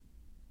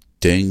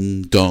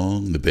Ding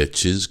dong, the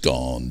bitch is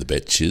gone, the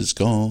bitch is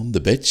gone,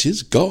 the bitch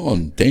is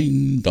gone.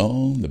 Ding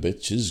dong, the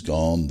bitch is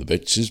gone, the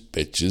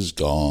bitch is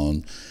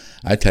gone.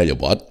 I tell you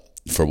what,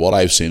 for what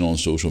I've seen on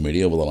social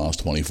media over the last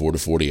 24 to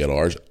 48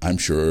 hours, I'm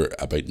sure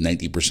about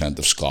 90%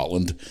 of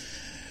Scotland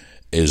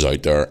is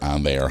out there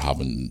and they are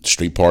having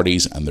street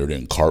parties and they're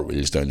doing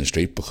cartwheels down the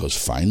street because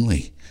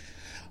finally,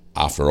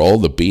 after all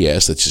the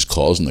BS that she's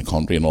causing the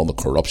country and all the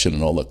corruption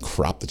and all the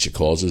crap that she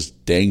causes,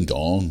 ding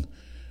dong,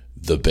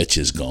 the bitch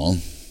is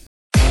gone.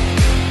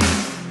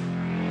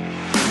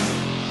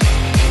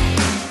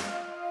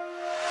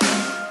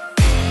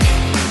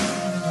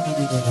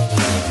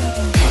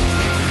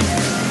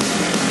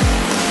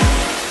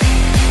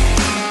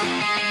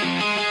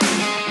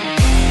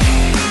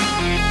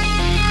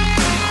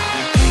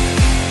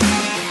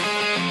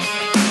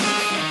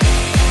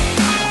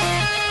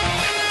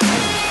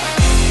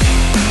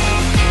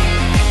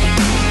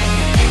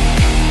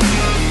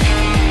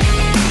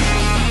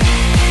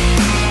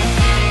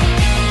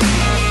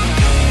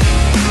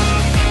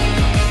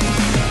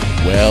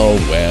 Well.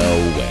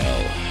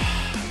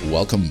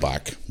 Welcome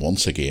back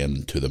once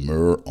again to the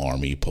Moor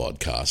Army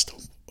podcast.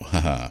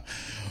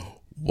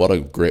 What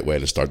a great way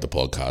to start the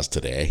podcast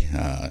today.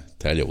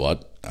 Tell you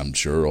what, I'm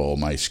sure all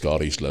my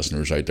Scottish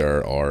listeners out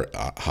there are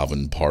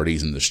having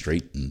parties in the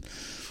street and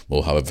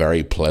will have a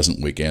very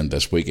pleasant weekend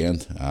this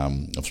weekend.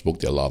 I've spoke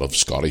to a lot of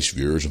Scottish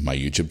viewers of my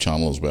YouTube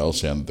channel as well,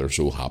 saying that they're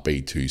so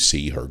happy to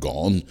see her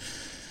gone.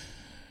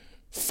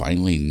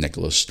 Finally,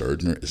 Nicola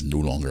Sturgeon is no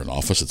longer in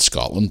office at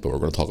Scotland, but we're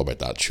going to talk about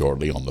that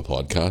shortly on the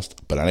podcast.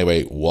 But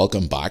anyway,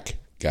 welcome back,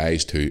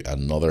 guys, to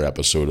another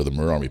episode of the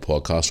Moor Army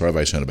podcast. Sorry if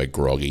I sound a bit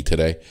groggy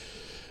today.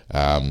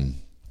 I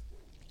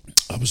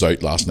was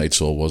out last night,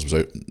 so I was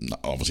out.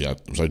 Obviously, I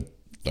was out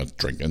not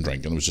drinking.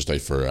 I was just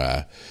out for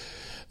a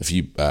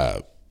few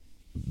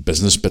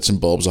business bits and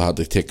bobs I had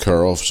to take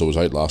care of. So I was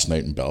out last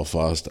night in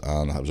Belfast,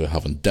 and I was out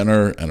having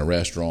dinner in a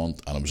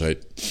restaurant, and I was out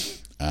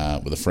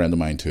with a friend of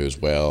mine too as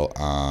well,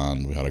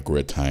 and we had a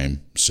great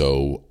time.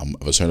 So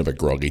if I sound a bit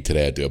groggy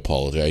today, I do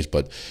apologise,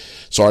 but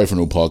sorry for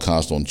no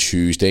podcast on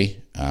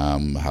Tuesday. I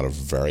had a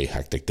very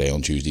hectic day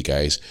on Tuesday,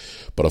 guys,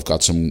 but I've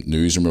got some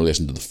news in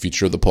relation to the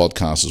future of the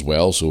podcast as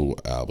well, so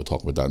we'll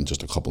talk about that in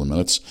just a couple of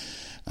minutes.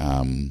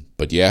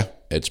 But yeah,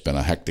 it's been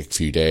a hectic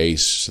few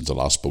days since I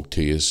last spoke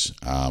to you. It's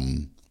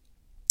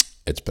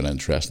been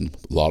interesting.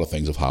 A lot of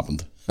things have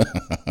happened.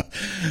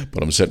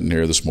 But I'm sitting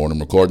here this morning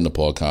recording the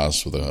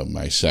podcast with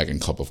my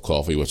second cup of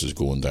coffee, which is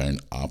going down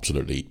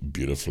absolutely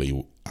beautifully,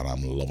 and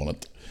I'm loving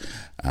it.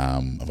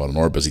 I've had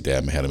another busy day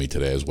ahead of me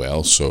today as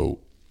well, so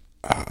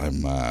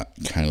I'm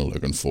kind of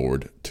looking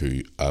forward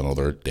to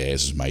another day.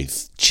 This is my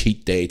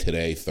cheat day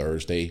today,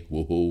 Thursday.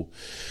 Woohoo!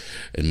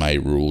 In my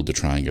rule to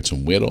try and get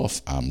some weight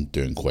off. I'm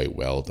doing quite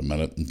well at the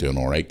minute. I'm doing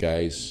all right,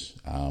 guys.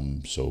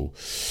 So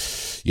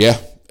yeah,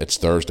 it's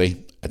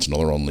Thursday. It's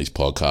another Unleashed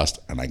podcast,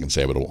 and I can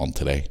say what I want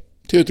today.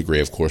 To a degree,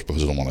 of course,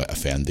 because I don't want to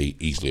offend the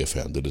easily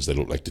offended, as they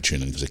don't like to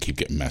tune in, because I keep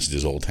getting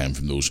messages all the time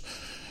from those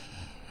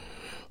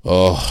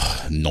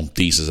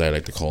numpties, as I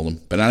like to call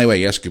them. But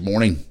anyway, yes, good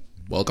morning.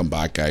 Welcome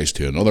back, guys,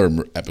 to another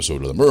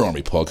episode of the Moor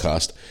Army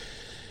podcast.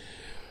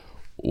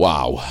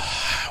 Wow,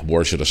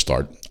 where should I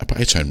start? I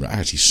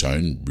actually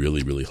sound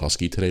really, really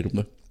husky today, don't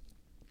I?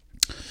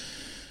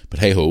 But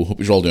hey ho, hope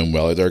you're all doing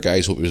well out there,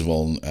 guys. Hope you've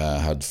all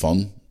had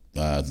fun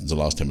since the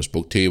last time I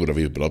spoke to you, whatever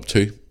you've been up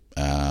to.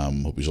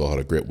 Hope you all had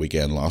a great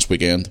weekend last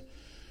weekend.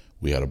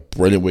 We had a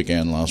brilliant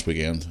weekend last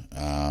weekend,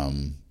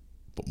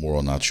 but more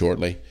on that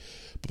shortly.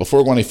 But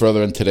before we go any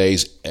further in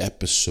today's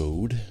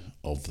episode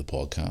of the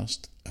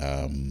podcast,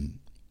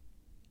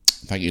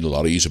 thank you to a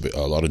lot of you.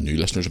 A lot of new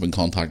listeners have been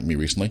contacting me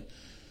recently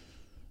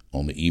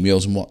on the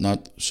emails and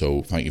whatnot,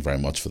 so thank you very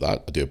much for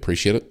that. I do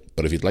appreciate it.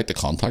 But if you'd like to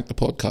contact the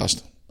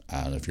podcast,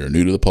 and if you're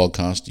new to the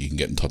podcast, you can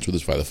get in touch with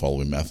us via the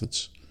following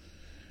methods.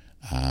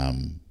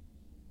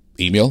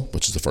 Email,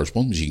 which is the first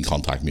one, is you can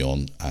contact me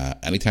on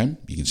anytime.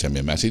 You can send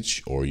me a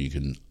message, or you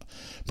can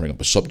bring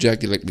up a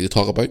subject you'd like me to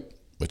talk about,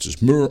 which is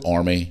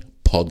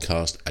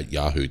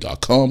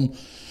moorarmypodcast@yahoo.com.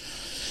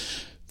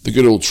 The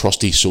good old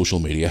trusty social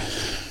media.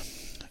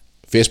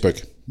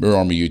 Facebook, Moor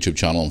Army YouTube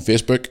channel on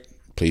Facebook.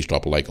 Please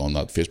drop a like on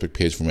that Facebook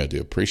page for me. I do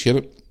appreciate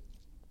it.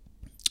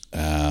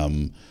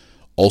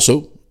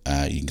 Also,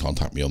 you can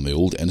contact me on the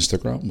old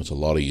Instagram, which a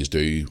lot of you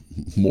do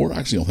more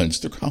actually on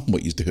Instagram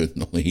what you do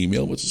on the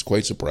email, which is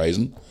quite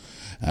surprising.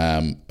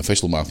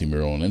 Official Matthew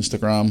Moore on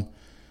Instagram.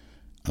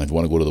 And if you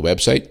want to go to the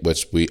website,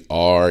 which we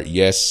are,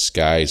 yes,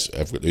 guys,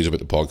 I've got news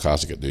about the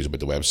podcast, I've got news about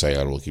the website.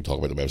 I will keep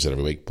talking about the website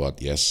every week,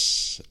 but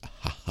yes,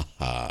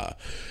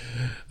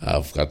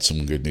 I've got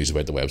some good news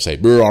about the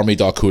website.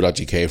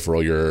 moorarmy.co.uk for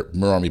all your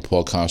Moor Army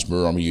podcast,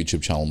 Moor Army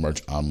YouTube channel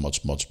merch, and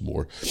much, much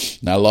more.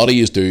 Now, a lot of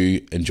you do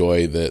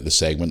enjoy the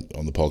segment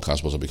on the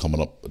podcast, which will be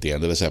coming up at the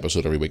end of this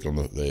episode every week on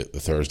the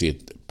Thursday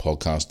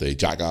podcast, the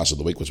Jackass of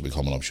the Week, which will be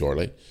coming up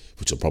shortly,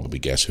 which will probably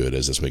guess who it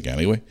is this week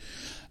anyway.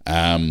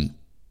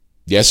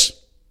 Yes,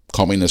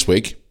 coming this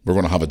week, we're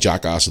going to have a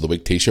Jackass of the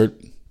Week t-shirt.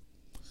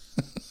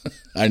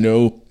 I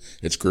know,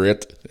 it's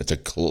great.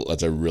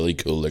 It's a really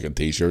cool looking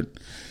t-shirt.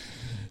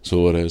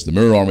 So it is the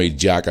Mirror Army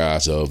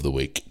Jackass of the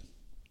Week.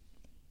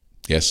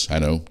 Yes, I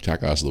know,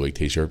 Jackass of the Week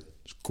t-shirt.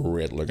 It's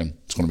great looking.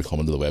 It's going to be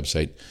coming to the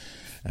website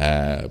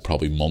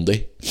probably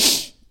Monday.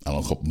 And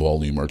a couple of all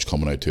new merch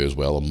coming out too as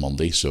well on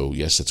Monday. So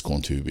yes,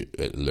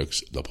 it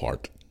looks the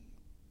part.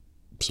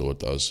 So it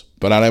does.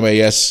 But anyway,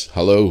 yes,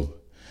 hello.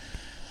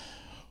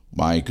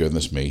 My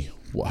goodness me.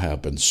 I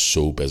have been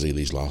so busy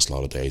these last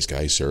lot of days,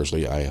 guys.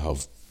 Seriously, I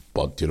have.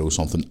 But you know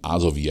something?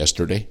 As of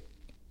yesterday,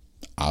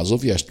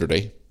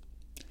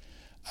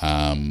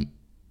 my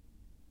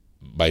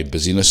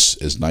busyness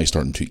is now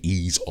starting to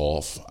ease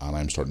off, and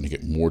I'm starting to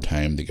get more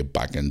time to get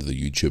back into the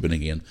YouTubing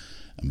again,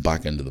 and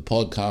back into the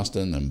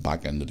podcasting, and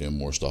back into doing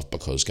more stuff.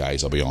 Because,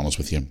 guys, I'll be honest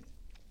with you,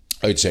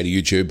 outside of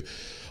YouTube,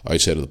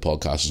 outside of the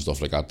podcast and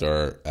stuff like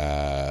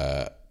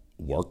that,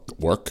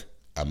 work,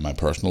 and my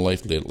personal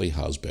life lately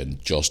has been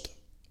just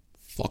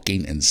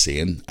fucking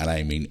insane. And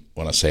I mean,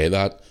 when I say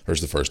that,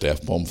 here's the first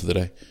F-bomb for the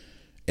day.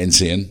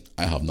 Insane.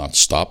 I have not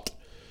stopped.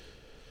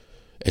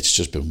 It's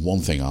just been one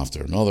thing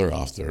after another.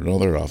 And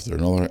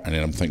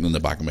then I'm thinking in the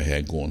back of my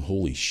head going,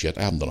 holy shit,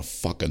 I haven't done a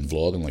fucking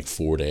vlog in like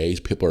 4 days.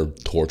 People are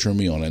torturing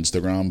me on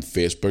Instagram,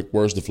 Facebook.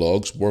 Where's the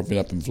vlogs? Where have you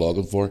not been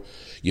vlogging for?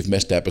 You've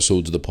missed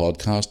episodes of the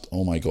podcast.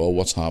 Oh my God,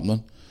 what's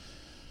happening?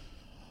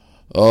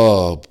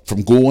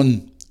 From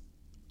going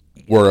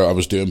where I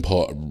was doing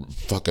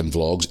fucking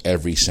vlogs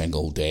every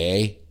single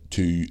day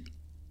to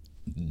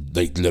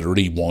like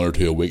literally 1 or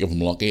 2 a week if I'm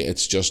lucky.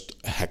 It's just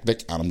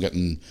hectic, and I'm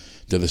getting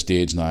to the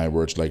stage now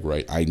where it's like,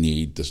 right, I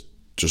need to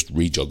just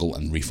rejuggle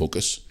and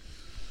refocus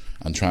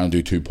and try and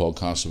do 2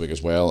 podcasts a week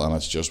as well. And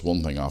it's just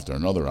one thing after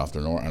another.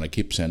 And I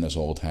keep saying this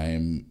all the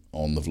time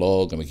on the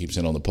vlog, and I keep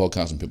saying on the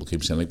podcast, and people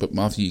keep saying like, but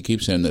Matthew, you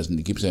keep saying this and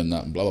you keep saying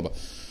that and blah blah blah.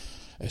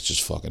 It's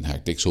just fucking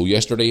hectic. So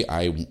yesterday,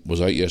 I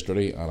was out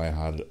yesterday, and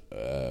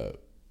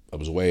I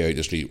was away out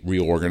yesterday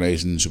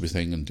reorganising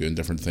everything and doing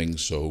different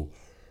things. So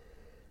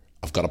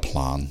I've got a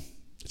plan.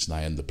 It's now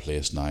into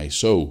place now.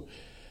 So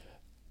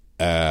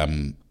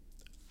from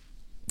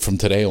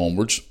today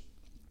onwards,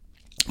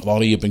 a lot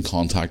of you have been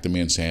contacting me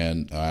and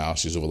saying, I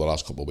asked you over the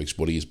last couple of weeks,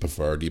 what do you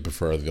prefer? Do you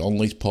prefer the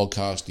Unleashed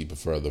podcast? Do you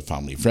prefer the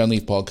family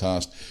friendly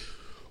podcast?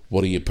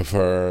 What do you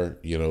prefer,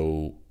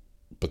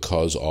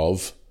 because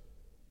of,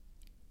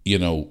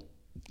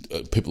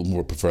 people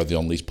more prefer the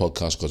Unleashed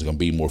podcast because it can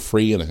be more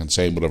free and I can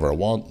say whatever I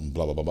want and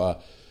blah, blah, blah,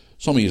 blah.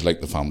 Some of you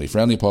like the family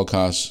friendly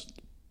podcast,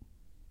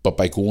 but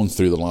by going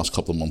through the last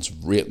couple of months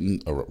of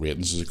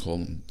ratings as they call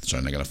them,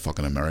 sound like a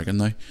fucking American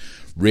now,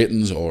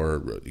 ratings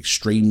or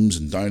streams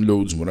and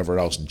downloads and whatever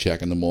else, and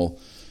checking them all,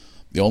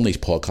 the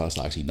Unleashed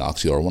podcast actually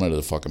knocks the other one out of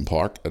the fucking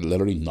park. It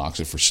literally knocks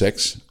it for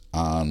 6,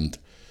 and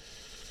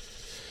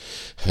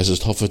it's as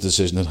tough a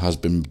decision it has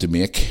been to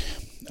make.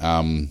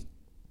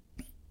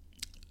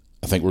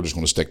 I think we're just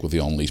going to stick with the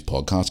Unleashed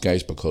podcast,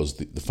 guys, because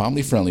the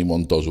family-friendly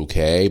one does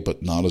okay,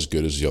 but not as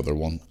good as the other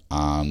one,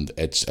 and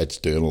it's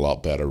doing a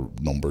lot better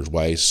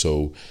numbers-wise.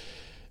 So,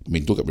 I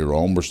mean, don't get me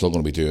wrong, we're still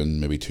going to be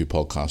doing maybe 2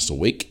 podcasts a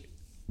week,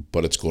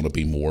 but it's going to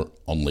be more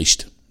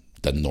unleashed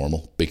than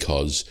normal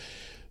because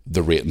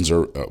the ratings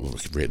are...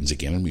 ratings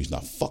again, I'm using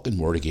that fucking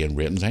word again,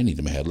 ratings. I need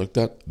to my head looked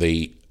at.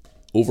 The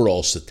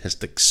overall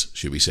statistics,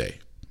 should we say.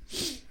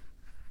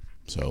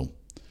 So,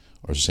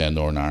 or as I say in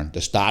Northern Ireland, the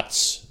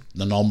stats,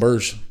 the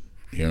numbers...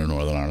 here in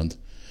Northern Ireland,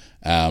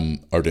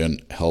 are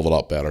doing a hell of a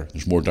lot better.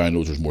 There's more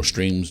downloads, there's more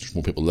streams, there's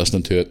more people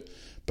listening to it,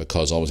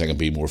 because obviously I can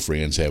be more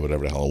free and say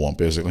whatever the hell I want,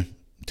 basically,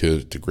 to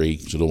a degree.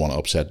 So I don't want to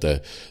upset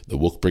the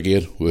woke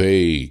brigade.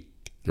 Hey,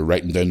 they're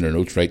writing down their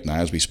notes right now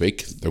as we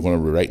speak. They're going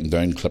to be writing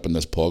down, clipping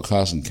this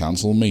podcast and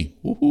cancelling me.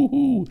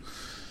 Woo-hoo-hoo.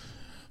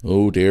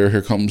 Oh dear,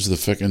 here comes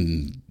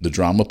the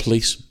drama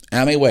police.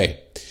 Anyway,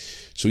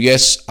 so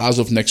yes, as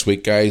of next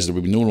week, guys, there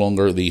will be no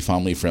longer the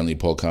family-friendly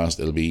podcast.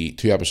 It'll be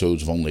 2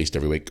 episodes of Unleashed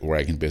every week where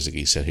I can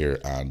basically sit here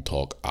and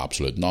talk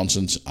absolute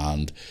nonsense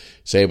and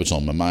say what's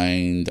on my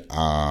mind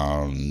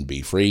and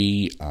be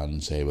free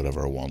and say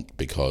whatever I want.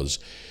 Because,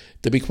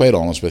 to be quite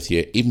honest with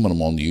you, even when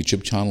I'm on the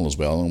YouTube channel as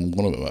well, and I'm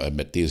going to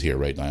admit these here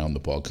right now on the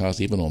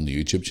podcast, even on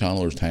the YouTube channel,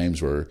 there's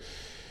times where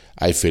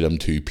I feel I'm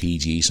too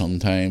PG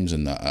sometimes.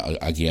 And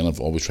again, I've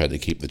always tried to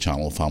keep the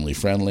channel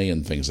family-friendly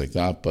and things like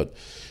that, but...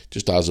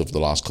 just as of the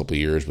last couple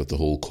of years with the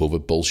whole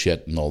COVID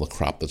bullshit and all the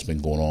crap that's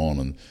been going on,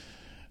 and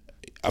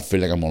I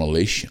feel like I'm on a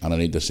leash and I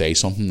need to say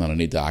something and I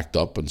need to act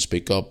up and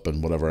speak up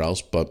and whatever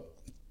else. But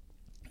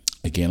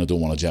again, I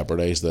don't want to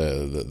jeopardize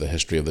the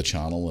history of the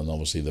channel and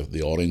obviously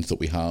the audience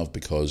that we have,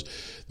 because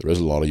there is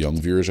a lot of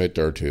young viewers out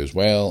there too as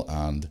well,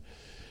 and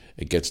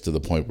it gets to the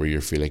point where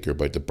you feel like you're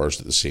about to burst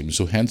at the seams.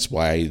 So hence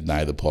why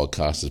now the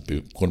podcast is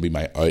going to be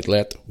my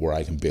outlet where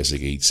I can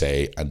basically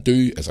say and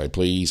do as I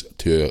please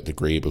to a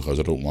degree, because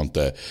I don't want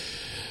the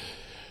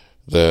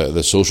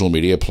social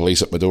media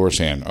police at my door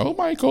saying, oh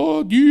my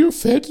God, you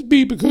offended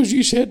me because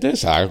you said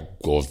this. I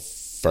go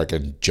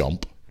freaking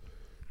jump.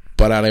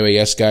 But anyway,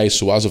 yes, guys,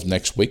 so as of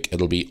next week,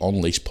 it'll be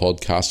Unleashed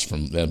podcasts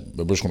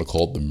we're just going to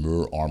call it the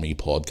Moor Army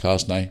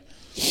podcast now.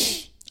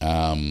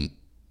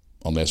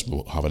 Unless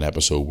we'll have an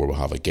episode where we'll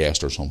have a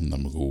guest or something,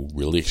 then we'll go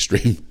really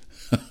extreme.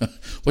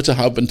 which I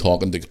have been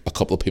talking to a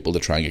couple of people to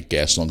try and get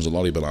guests on, because a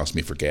lot of you have been asking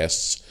me for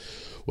guests,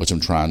 which I'm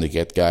trying to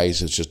get,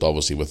 guys. It's just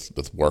obviously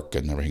with work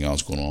and everything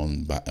else going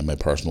on in my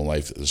personal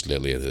life, this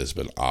lately it has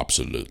been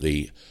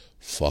absolutely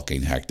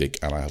fucking hectic,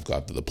 and I have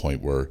got to the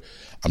point where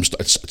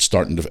it's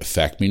starting to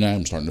affect me now.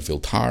 I'm starting to feel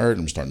tired,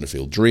 I'm starting to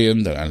feel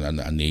drained,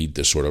 and I need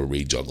to sort of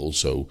rejuggle.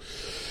 So,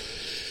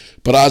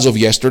 but as of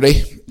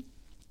yesterday,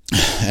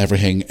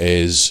 everything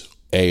is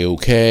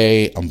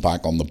A-okay. I'm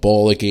back on the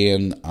ball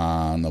again,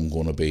 and I'm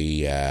going to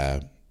be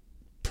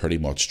pretty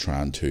much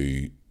trying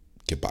to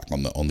get back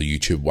on the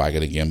YouTube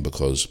wagon again,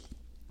 because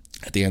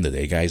at the end of the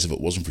day, guys, if it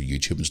wasn't for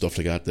YouTube and stuff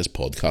like that, this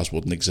podcast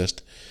wouldn't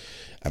exist,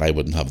 and I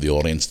wouldn't have the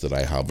audience that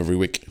I have every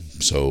week.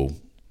 So,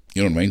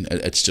 you know what I mean?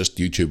 It's just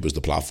YouTube was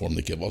the platform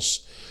to give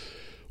us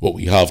what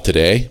we have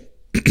today.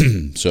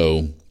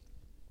 So,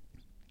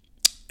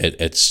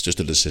 it's just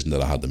a decision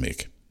that I had to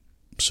make.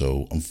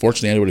 So,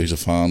 unfortunately, anybody who's a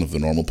fan of the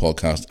normal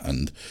podcast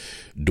and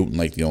don't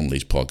like the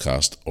Unleashed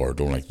podcast, or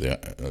don't like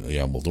the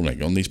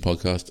Unleashed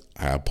podcast,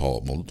 I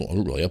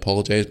don't really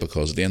apologise,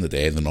 because at the end of the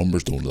day, the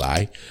numbers don't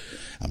lie,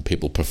 and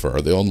people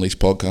prefer the Unleashed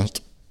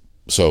podcast.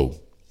 So,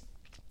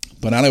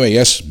 but anyway,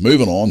 yes,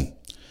 moving on.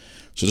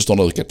 So, just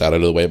wanted to get that out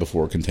of the way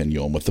before I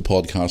continue on with the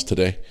podcast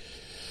today.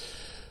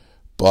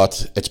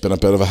 But it's been a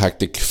bit of a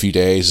hectic few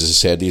days, as I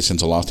said to you,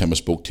 since the last time I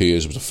spoke to you.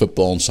 It was a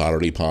football on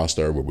Saturday past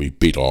there where we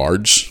beat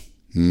Ards.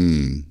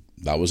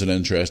 That was an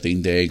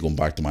interesting day, going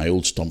back to my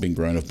old stomping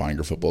ground of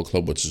Bangor Football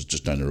Club, which is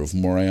just down the road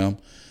from where I am.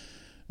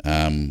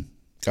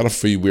 Got a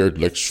few weird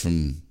looks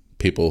from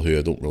people who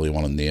I don't really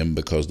want to name,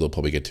 because they'll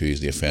probably get too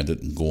easily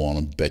offended and go on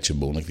and bitch and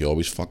moan like they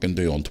always fucking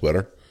do on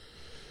Twitter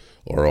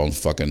or on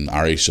fucking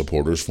Irish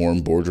supporters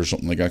forum boards or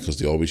something like that, because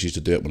they always used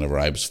to do it whenever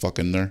I was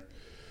fucking there.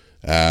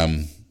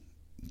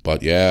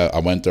 But yeah, I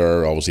went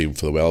there obviously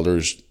for the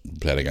Welders,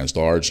 played against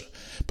Ards.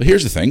 But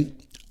here's the thing,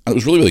 and it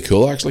was really, really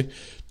cool actually.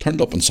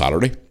 Turned up on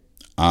Saturday,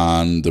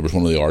 and there was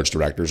one of the Ards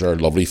directors there, a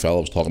lovely fellow.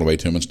 I was talking away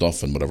to him and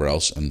stuff and whatever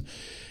else, and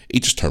he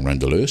just turned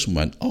around to Lewis and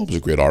went, "Oh, it was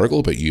a great article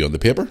about you on the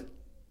paper."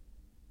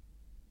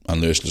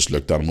 And Lewis just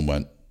looked at him and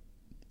went,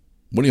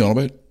 "What are you on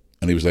about?"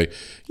 And he was like,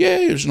 "Yeah,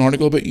 there's an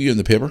article about you in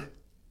the paper."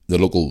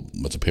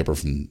 It's a paper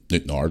from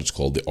Newton Ards. It's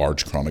called the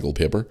Ards Chronicle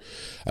paper.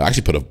 I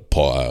actually put a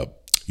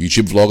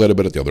YouTube vlog out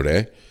about it the other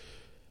day.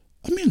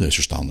 I mean, Lewis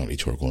are standing there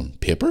each other going,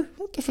 "Paper?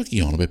 What the fuck are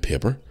you on about,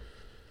 paper?"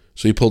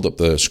 So he pulled up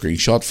the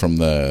screenshot from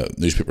the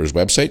newspaper's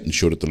website and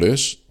showed it to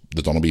Lewis.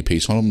 They'd done a wee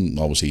piece on him,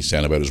 obviously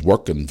saying about his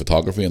work and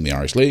photography in the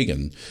Irish League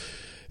and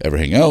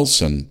everything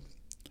else. And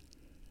I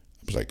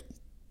was like,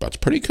 that's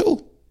pretty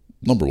cool.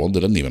 Number one,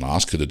 they didn't even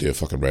ask her to do a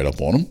fucking write-up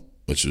on him,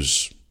 which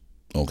is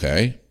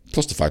okay.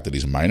 Plus the fact that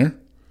he's a minor.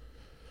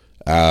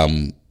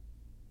 They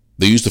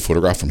used a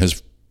photograph from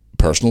his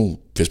personal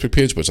Facebook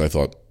page, which I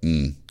thought,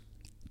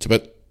 it's a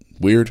bit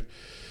weird.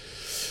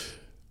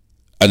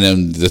 And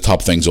then to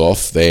top things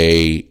off,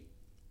 they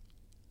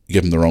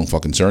give him the wrong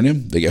fucking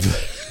surname. They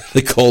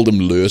called him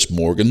Lewis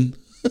Morgan.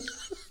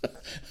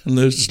 And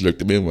Lewis just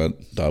looked at me and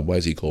went, "Dad, why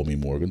does he call me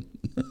Morgan?"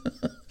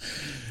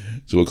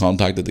 So we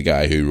contacted the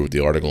guy who wrote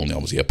the article, and he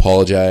obviously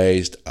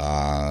apologised,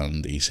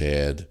 and he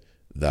said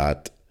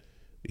that,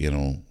 he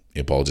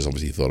apologised,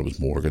 obviously he thought it was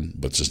Morgan,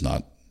 but it's just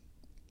not.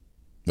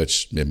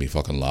 Which made me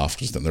fucking laugh,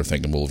 because then they're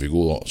thinking, well, if you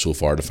go so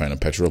far to find a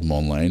picture of him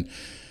online,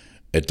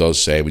 it does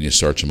say when you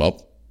search him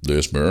up,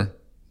 Lewis Moore.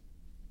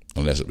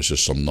 Unless it was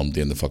just some numpty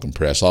in the fucking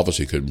press office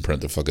who couldn't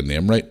print the fucking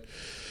name right.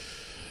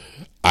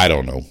 I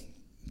don't know.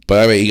 But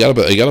anyway, he got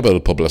a bit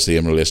of publicity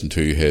in relation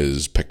to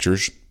his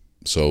pictures.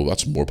 So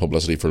that's more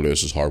publicity for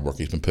Lewis's hard work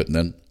he's been putting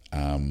in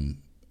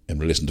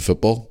relation to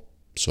football.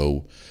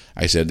 So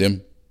I said to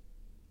him,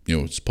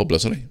 it's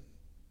publicity.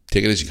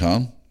 Take it as you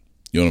can.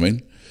 You know what I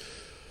mean?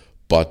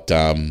 But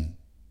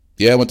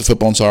yeah, I went to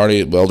football on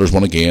Saturday. Welders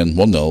won again,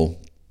 1-0.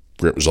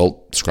 Great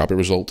result, scrappy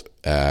result.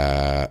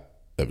 It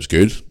was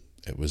good.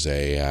 It was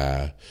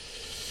a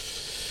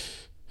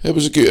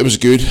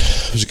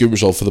good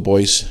result for the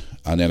boys.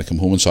 And then I come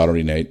home on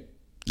Saturday night,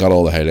 got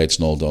all the highlights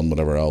and all done,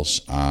 whatever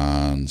else,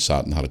 and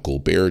sat and had a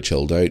cold beer,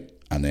 chilled out,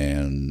 and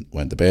then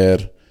went to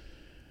bed.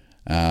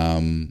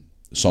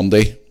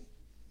 Sunday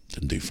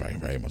didn't do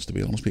very much, to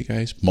be honest with you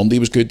guys. Monday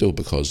was good though,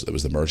 because it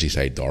was the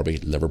Merseyside derby,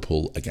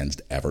 Liverpool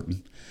against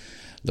Everton.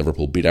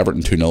 Liverpool beat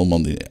Everton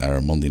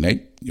 2-0 Monday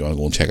night. You want to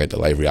go and check out the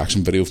live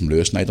reaction video from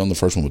Lewis and I done, the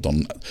first one we've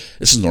done.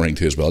 This is another thing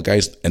too as well,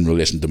 guys, in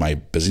relation to my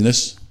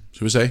busyness,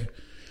 should we say.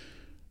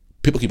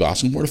 People keep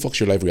asking, where the fuck's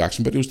your live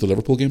reaction videos to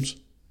Liverpool games?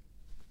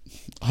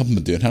 I haven't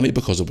been doing any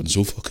because I've been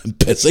so fucking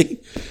busy.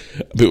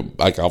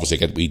 Like, obviously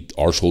I get wee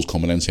arseholes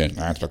coming in saying,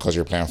 it's because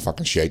you're playing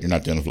fucking shit, you're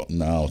not doing it.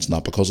 No, it's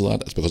not because of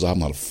that. It's because I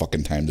haven't had a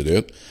fucking time to do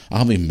it. I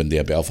haven't even been to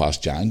a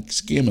Belfast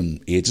Giants game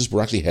in ages.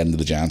 We're actually heading to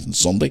the Giants on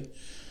Sunday.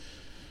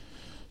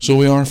 So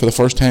we are, for the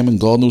first time in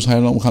God knows how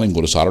long. We can't even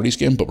go to Saturday's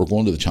game, but we're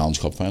going to the Challenge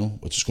Cup final,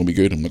 which is going to be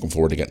good. I'm looking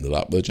forward to getting to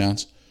that with the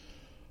Giants.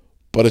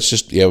 But it's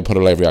just, we put a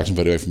live reaction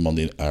video out from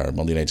Monday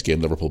night's game.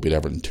 Liverpool beat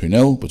Everton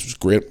 2-0, which was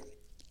great.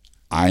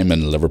 I'm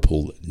in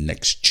Liverpool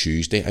next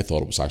Tuesday. I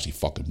thought it was actually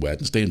fucking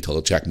Wednesday until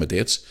I checked my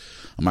dates.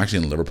 I'm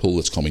actually in Liverpool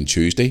this coming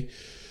Tuesday.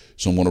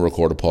 So I'm going to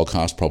record a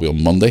podcast probably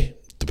on Monday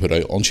to put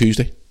out on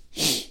Tuesday.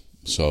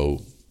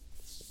 So,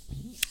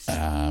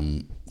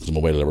 because I'm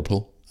away to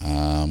Liverpool.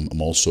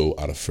 I'm also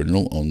at a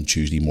funeral on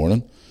Tuesday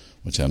morning,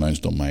 which I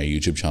announced on my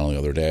YouTube channel the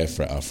other day.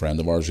 A friend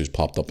of ours who's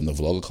popped up in the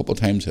vlog a couple of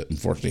times.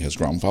 Unfortunately, his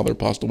grandfather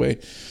passed away.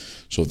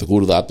 So I have to go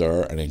to that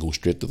there and then go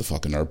straight to the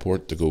fucking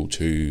airport to go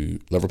to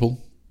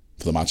Liverpool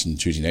for the match on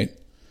Tuesday night.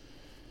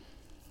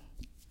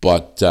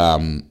 But,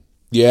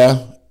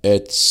 yeah,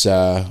 it's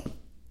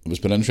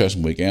been an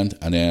interesting weekend.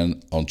 And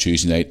then on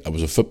Tuesday night, I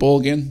was at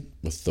football again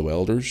with the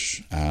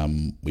Welders.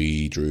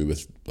 We drew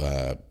with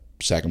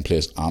second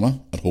place Anna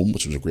at home,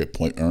 which was a great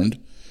point earned,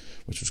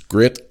 which was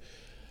great.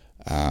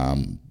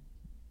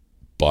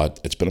 But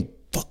it's been a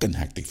fucking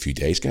hectic few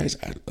days, guys.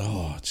 I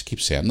just keep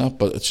saying that,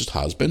 but it just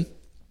has been.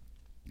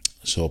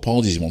 So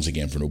apologies once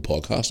again for no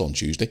podcast on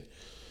Tuesday.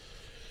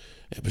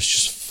 It was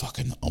just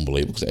fucking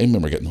unbelievable, because I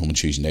remember getting home on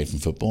Tuesday night from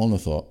football and I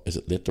thought, is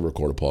it late to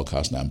record a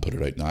podcast now and put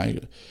it out now?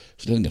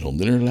 So I didn't get home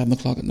till 11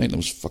 o'clock at night and I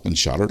was fucking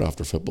shattered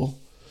after football.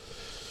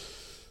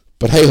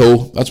 But hey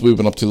ho, that's what we've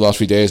been up to the last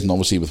few days, and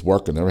obviously with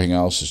work and everything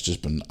else, it's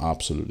just been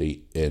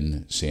absolutely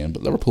insane.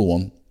 But Liverpool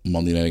won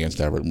Monday night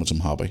against Everton, which I'm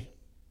happy.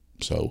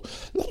 So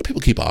a lot of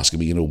people keep asking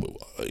me,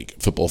 like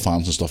football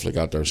fans and stuff like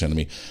that, they're saying to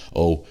me,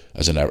 oh,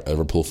 as a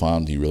Liverpool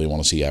fan, do you really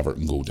want to see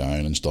Everton go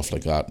down and stuff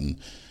like that? And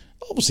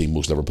obviously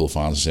most Liverpool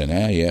fans are saying,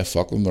 yeah,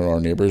 fuck them, they're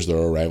our neighbours, they're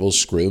our rivals,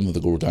 screw them, if they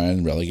go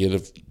down,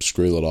 relegated,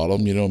 screw the lot of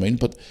them, you know what I mean?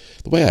 But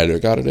the way I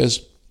look at it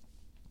is,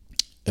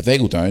 if they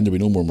go down, there'll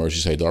be no more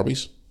Merseyside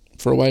derbies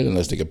for a while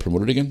unless they get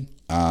promoted again,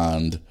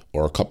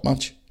 or a cup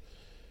match,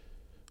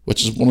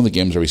 which is one of the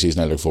games every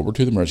season I look forward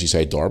to, the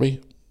Merseyside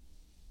derby.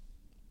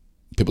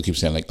 People keep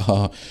saying, like,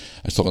 I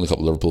was talking to a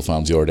couple of Liverpool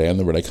fans the other day, and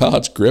they were like,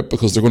 it's great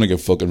because they're going to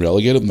get fucking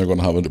relegated and they're going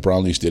to have a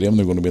brand new stadium and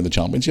they're going to be in the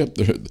Championship.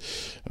 And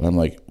I'm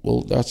like,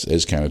 well, that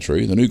is kind of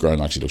true. The new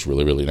ground actually looks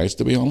really, really nice,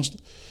 to be honest.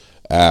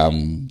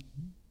 But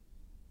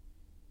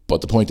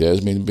the point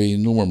is, there'll be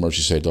no more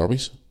Merseyside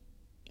derbies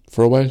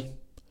for a while,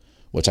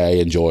 which I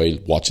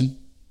enjoy watching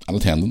and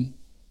attending.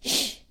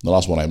 The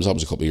last one I was at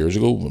was a couple of years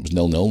ago. It was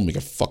 0-0 and we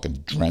got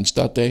fucking drenched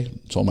that day.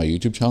 It's on my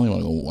YouTube channel. You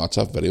want to go watch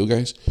that video,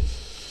 guys?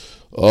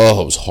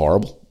 Oh, it was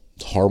horrible.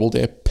 It was a horrible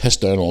day.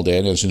 Pissed down all day,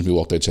 and as soon as we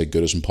walked outside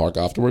Goodison Park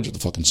afterwards, the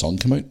fucking sun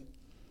came out.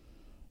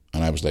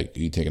 And I was like, are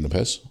you taking the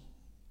piss?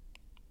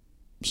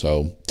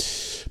 So,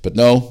 but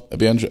no,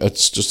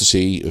 it's just to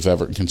see if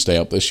Everton can stay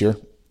up this year.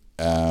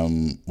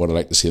 Would I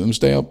like to see them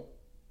stay up?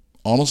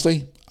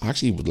 Honestly, I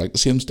actually would like to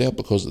see them stay up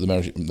because of the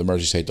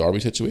Merseyside derby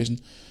situation.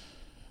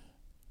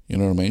 You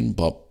know what I mean?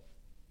 But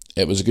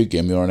it was a good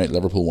game the other night.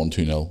 Liverpool won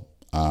 2-0.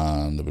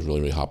 And I was really,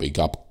 really happy.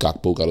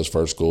 Gakpo got his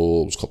first goal.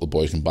 There was a couple of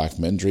boys came back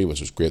from injury, which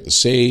was great to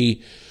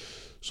see.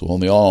 So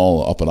only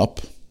all up and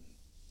up.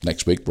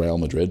 Next week, Real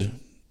Madrid.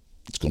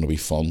 It's going to be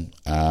fun.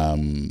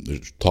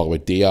 There's talk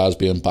about Diaz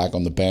being back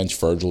on the bench.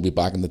 Virgil will be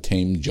back in the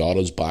team.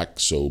 Jota's back.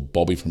 So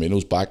Bobby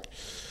Firmino's back.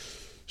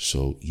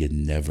 So you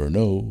never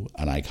know.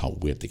 And I can't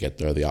wait to get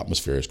there. The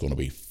atmosphere is going to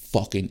be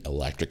fucking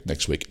electric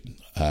next week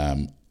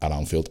at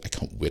Anfield. I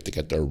can't wait to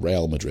get there.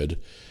 Real Madrid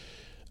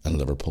and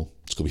Liverpool.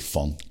 It's going to be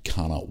fun.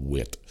 Cannot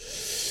wait.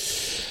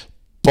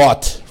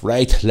 But,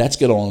 right, let's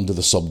get on to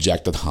the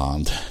subject at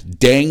hand.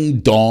 Ding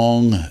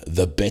dong,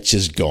 the bitch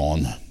is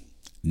gone.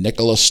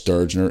 Nicola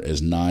Sturgeon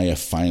is now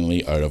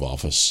finally out of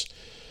office.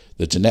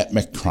 The Jeanette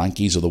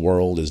McCrankies of the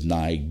world is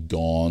now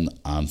gone,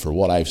 and for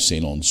what I've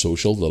seen on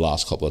social the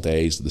last couple of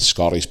days, the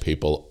Scottish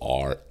people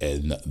are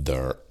in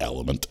their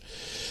element.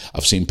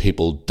 I've seen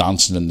people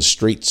dancing in the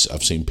streets.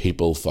 I've seen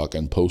people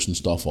fucking posting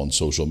stuff on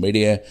social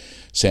media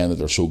saying that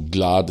they're so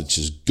glad that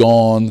she's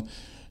gone.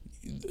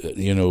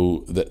 You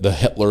know, the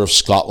Hitler of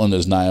Scotland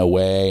is now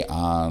away,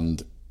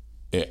 and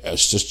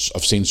it's just,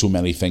 I've seen so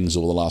many things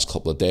over the last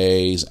couple of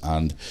days,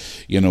 and,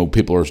 you know,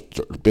 people are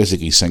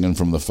basically singing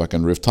from the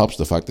fucking rooftops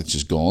the fact that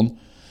she's gone.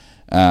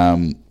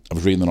 I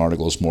was reading an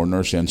article this morning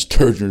there saying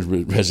Sturgeon's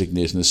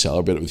resignation is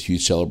celebrated with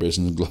huge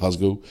celebrations in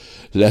Glasgow.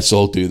 Let's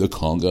all do the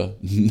conga.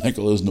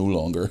 Nicola's no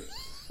longer.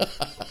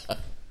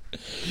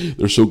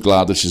 They're so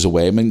glad that she's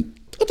away. I mean,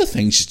 what the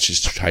things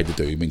she's tried to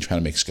do. I mean, trying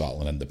to make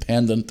Scotland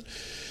independent.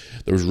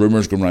 There was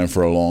rumours going around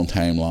for a long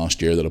time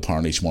last year that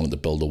apparently she wanted to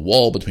build a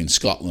wall between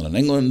Scotland and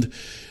England.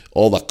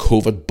 All that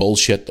COVID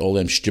bullshit, all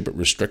them stupid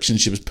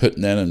restrictions she was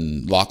putting in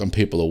and locking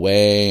people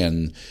away,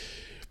 and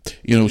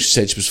you know, she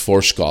said she was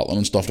for Scotland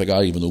and stuff like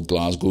that, even though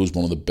Glasgow is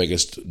one of the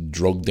biggest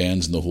drug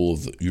dens in the whole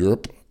of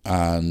Europe,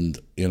 and,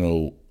 you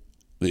know,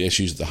 the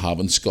issues that they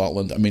have in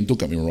Scotland. I mean, don't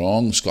get me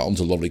wrong,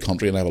 Scotland's a lovely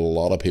country, and I have a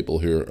lot of people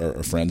who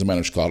are friends of mine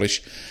are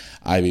Scottish.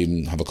 I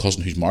even have a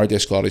cousin who's married to a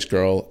Scottish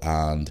girl,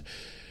 and,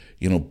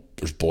 you know,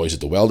 there's boys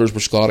at the Welders were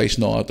Scottish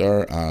and all out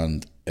there,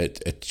 and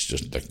it's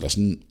just like,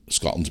 listen,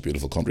 Scotland's a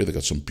beautiful country. They've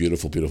got some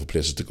beautiful, beautiful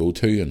places to go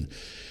to, and,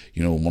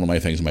 you know, one of my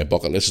things on my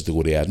bucket list is to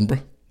go to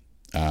Edinburgh.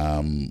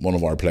 One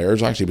of our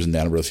players actually was in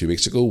Edinburgh a few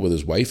weeks ago with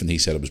his wife, and he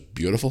said it was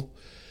beautiful.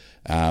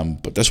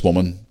 But this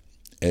woman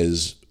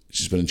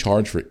she's been in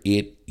charge for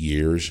 8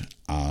 years,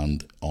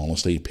 and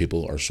honestly,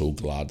 people are so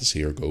glad to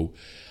see her go.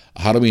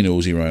 I had a wee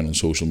nosy around on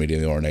social media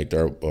the other night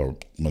there, or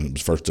when it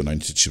was first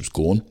announced that she was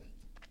going.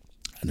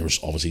 And there was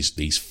obviously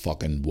these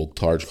fucking woke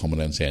tards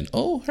coming in saying,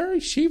 oh, Harry,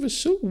 she was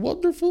so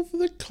wonderful for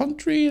the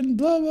country and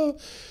blah, blah.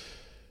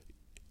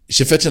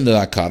 She fits into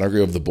that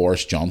category of the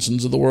Boris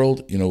Johnsons of the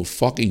world. You know,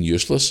 fucking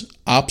useless.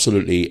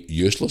 Absolutely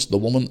useless. The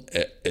woman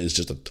is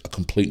just a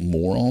complete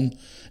moron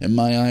in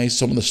my eyes.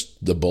 Some of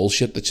the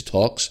bullshit that she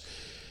talks.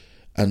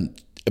 And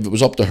if it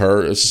was up to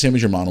her, it's the same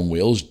as your man in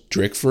Wales,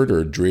 Drakeford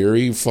or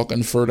Dreary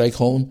fucking Ford, I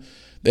call him.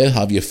 They'll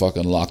have you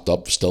fucking locked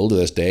up still to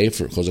this day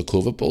because of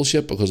COVID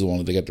bullshit, because they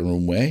wanted to get their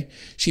own way.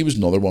 She was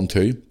another one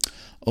too.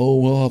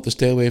 Oh, we'll have to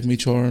stay away from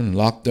each other and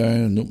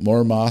lockdown, no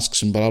more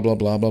masks and blah, blah,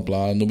 blah, blah,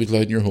 blah. Nobody's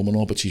allowed in your home and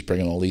all, but she's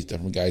bringing all these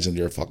different guys into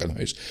your fucking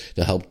house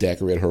to help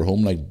decorate her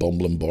home like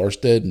bumbling Boris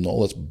did, and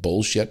all this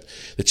bullshit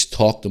that she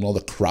talked and all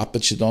the crap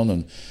that she done.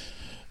 And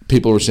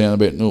people were saying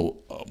about, no,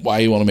 why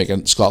you want to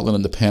make Scotland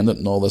independent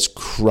and all this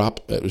crap.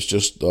 It was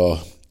just, but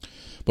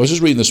I was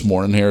just reading this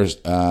morning here,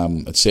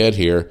 it said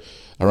here,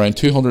 around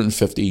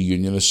 250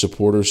 Unionist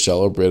supporters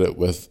celebrated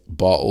with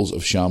bottles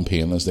of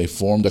champagne as they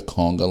formed a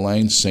conga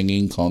line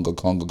singing conga,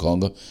 conga,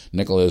 conga.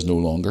 Nicola is no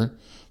longer.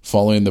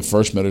 Following the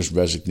First Minister's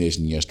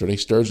resignation yesterday,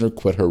 Sturgeon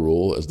quit her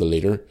role as the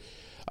leader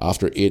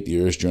after 8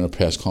 years during a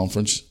press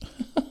conference.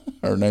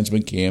 Her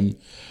announcement came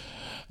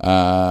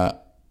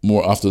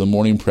more after the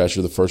morning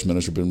pressure the First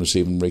Minister had been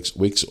receiving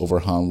weeks over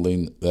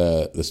handling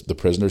the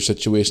prisoner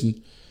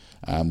situation.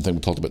 I think we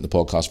talked about in the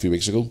podcast a few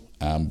weeks ago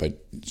about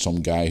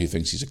some guy who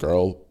thinks he's a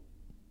girl,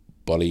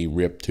 but he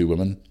raped 2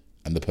 women,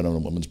 and they put him in a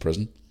women's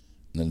prison.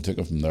 And then they took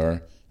him from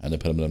there, and they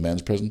put him in a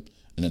men's prison,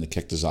 and then they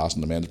kicked his ass in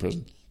the men's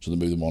prison, so they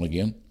moved him on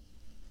again.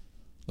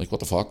 Like,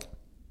 what the fuck?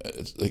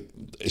 It's like,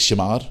 is she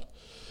mad?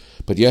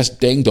 But yes,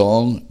 ding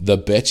dong, the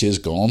bitch is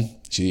gone.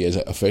 She is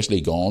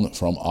officially gone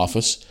from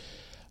office.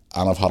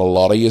 And I've had a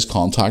lot of you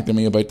contacting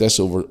me about this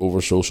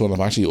over social, and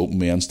I've actually opened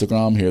my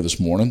Instagram here this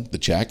morning to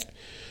check,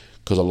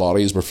 because a lot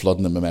of you were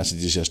flooding in my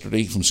messages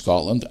yesterday from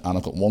Scotland, and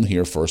I've got one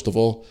here first of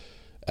all,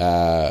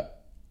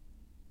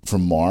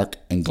 from Mark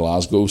in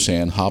Glasgow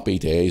saying, happy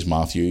days,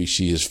 Matthew,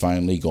 she is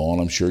finally gone.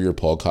 I'm sure your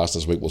podcast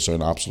this week will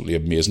sound absolutely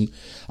amazing.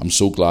 I'm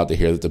so glad to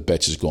hear that the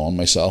bitch is gone.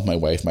 Myself, my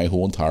wife, my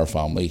whole entire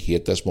family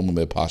hate this woman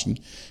with a passion.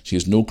 She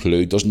has no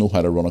clue, doesn't know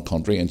how to run a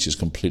country, and she's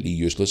completely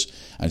useless,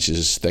 and she's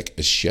as thick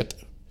as shit.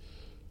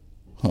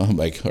 I'm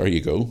like, there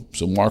you go.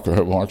 So Mark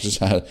just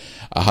had,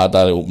 I had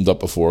that opened up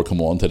before I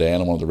come on today,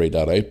 and I wanted to read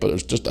that out.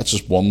 But that's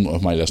just one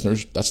of my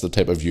listeners. That's the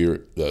type of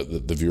the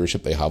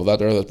viewership they have of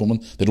that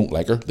woman. They don't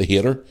like her. They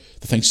hate her.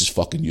 They think she's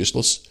fucking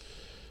useless.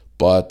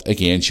 But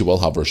again, she will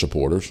have her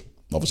supporters.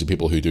 Obviously,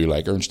 people who do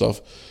like her and stuff.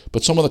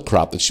 But some of the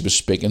crap that she was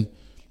speaking,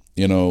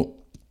 you know,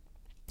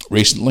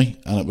 recently,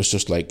 and it was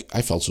just like,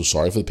 I felt so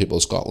sorry for the people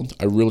of Scotland.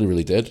 I really,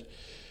 really did.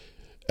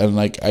 And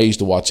like, I used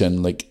to watch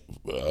in, like,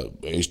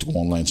 I used to go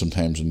online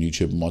sometimes on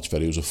YouTube and watch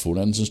videos of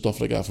phone-ins and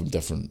stuff like that from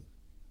different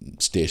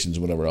stations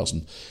and whatever else,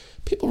 and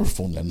people were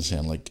phoning in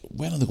saying, like,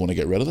 when are they going to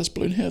get rid of this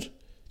balloon head?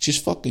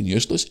 She's fucking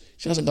useless.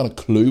 She hasn't got a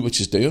clue what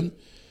she's doing.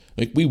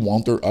 Like, we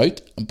want her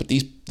out, but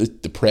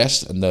the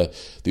press and the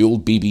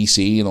old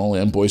BBC and all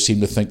them boys seem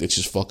to think that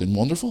she's fucking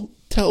wonderful.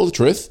 Tell the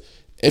truth.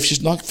 If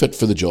she's not fit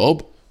for the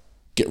job,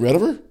 get rid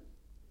of her.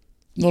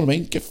 You know what I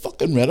mean? Get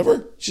fucking rid of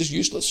her. She's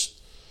useless.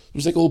 It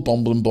was like old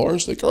bumbling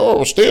Boris, like,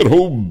 oh, stay at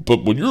home,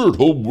 but when you're at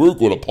home, we're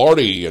going to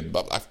party, and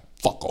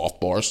fuck off,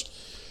 Boris.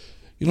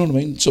 You know what I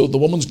mean? So the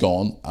woman's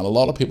gone, and a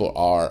lot of people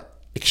are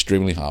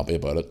extremely happy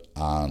about it,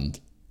 and,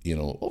 you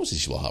know, obviously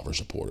she will have her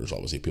supporters.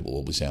 Obviously people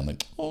will be saying,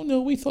 like, oh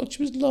no, we thought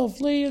she was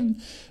lovely, and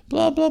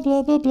blah, blah,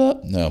 blah, blah, blah.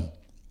 No.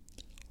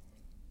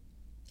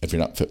 If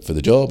you're not fit for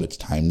the job, it's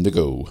time to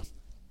go.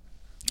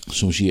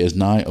 So she is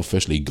now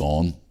officially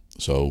gone.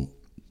 So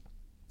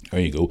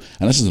there you go.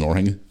 And this is another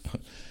thing.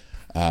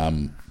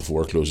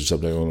 Before I close this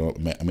up,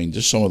 I mean,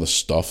 just some of the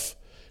stuff,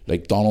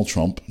 like Donald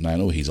Trump. Now, I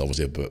know he's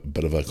obviously a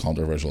bit of a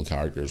controversial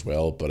character as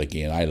well, but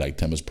again, I liked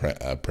him as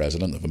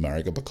president of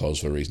America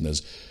because the reason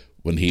is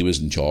when he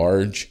was in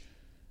charge,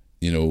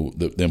 you know,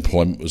 the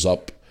employment was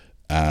up,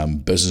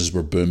 businesses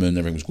were booming,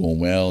 everything was going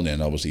well, and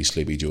then obviously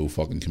Sleepy Joe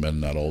fucking came in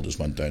and that all just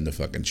went down the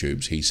fucking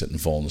tubes. He's sitting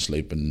falling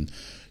asleep and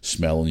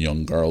smelling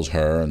young girls'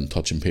 hair and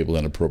touching people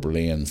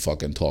inappropriately and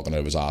fucking talking out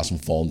of his ass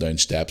and falling down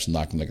steps and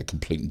acting like a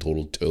complete and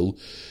total tool.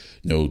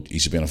 You know, he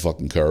should be in a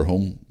fucking care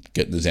home,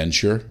 getting his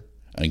insure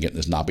and getting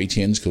his nappy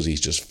changed because he's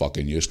just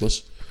fucking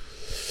useless.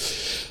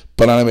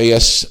 But anyway,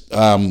 yes,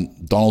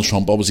 Donald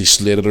Trump obviously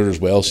slated her as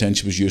well, saying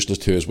she was useless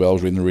too as well. I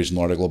was reading a recent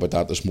article about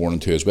that this morning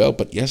too as well.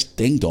 But yes,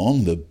 ding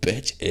dong, the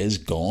bitch is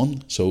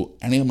gone. So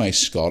any of my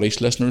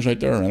Scottish listeners out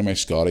there, or any of my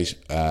Scottish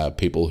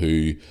people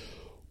who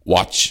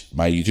watch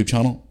my YouTube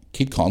channel,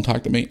 keep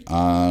contacting me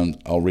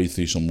and I'll read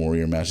through some more of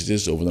your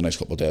messages over the next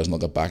couple of days and I'll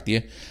get back to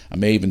you. I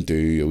may even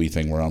do a wee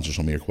thing where I answer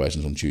some of your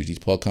questions on Tuesday's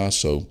podcast,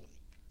 so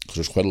because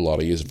there's quite a lot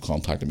of you have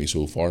contacted me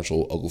so far,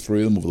 so I'll go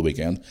through them over the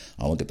weekend.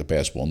 I'll get the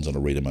best ones and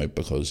I'll read them out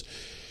because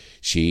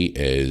she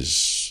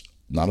is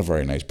not a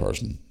very nice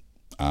person,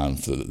 and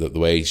the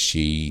way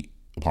she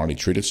apparently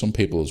treated some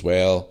people as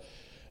well,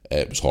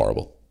 it was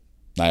horrible.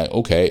 Now,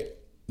 okay,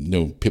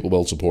 people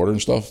will support her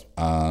and stuff.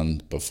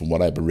 But from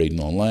what I've been reading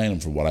online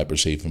and from what I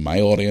perceive from my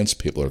audience,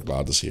 people are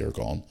glad to see her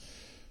gone.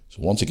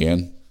 So once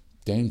again,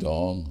 ding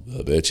dong,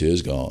 the bitch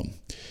is gone.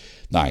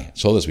 Now, I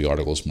saw this wee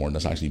article this morning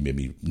that's actually made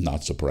me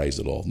not surprised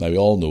at all. Now, we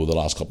all know the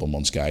last couple of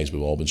months, guys,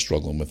 we've all been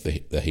struggling with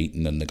the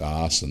heating and the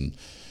gas and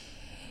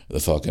the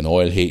fucking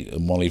oil heat,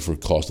 money for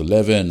cost of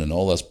living and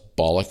all this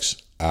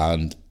bollocks.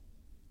 And,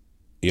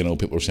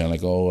 people are saying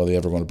like, oh, are they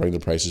ever going to bring the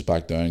prices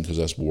back down because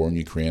that's war in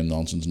Ukraine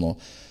nonsense and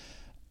all.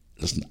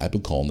 Listen, I've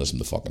been calling this from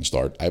the fucking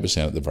start. I was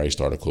saying at the very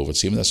start of COVID,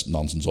 see when this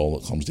nonsense all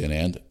comes to an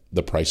end,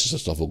 the prices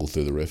of stuff will go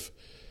through the roof.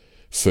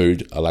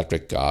 Food,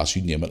 electric, gas,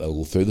 you name it, it'll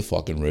go through the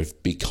fucking roof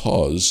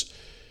because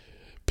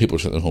people are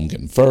sitting at home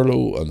getting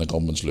furlough and the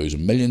government's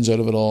losing millions out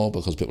of it all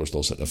because people are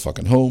still sitting at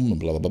fucking home and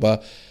blah, blah, blah,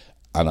 blah.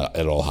 And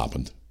it all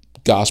happened.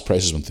 Gas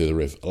prices went through the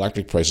roof.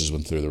 Electric prices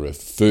went through the roof.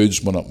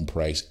 Foods went up in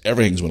price.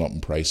 Everything's went up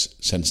in price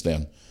since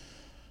then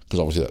because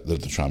obviously they're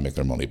trying to make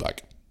their money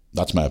back.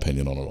 That's my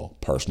opinion on it all,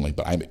 personally.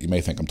 But you may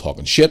think I'm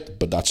talking shit,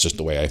 but that's just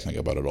the way I think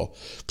about it all.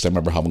 Because I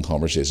remember having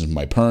conversations with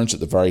my parents at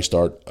the very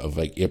start of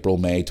like April,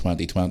 May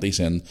 2020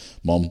 saying,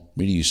 Mum,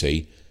 where do you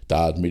see?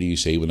 Dad, where do you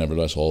see whenever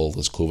there's all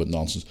this COVID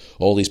nonsense?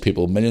 All these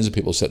people, millions of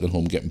people sitting at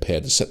home getting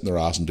paid to sit in their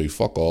ass and do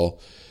fuck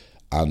all.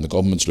 And the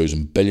government's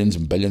losing billions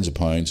and billions of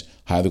pounds.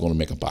 How are they going to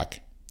make it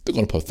back? They're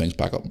going to put things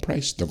back up in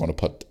price. They're going to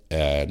put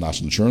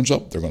national insurance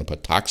up. They're going to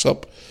put tax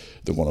up.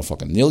 They're going to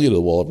fucking nail you to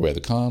the wall every way they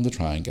can to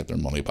try and get their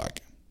money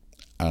back.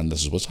 And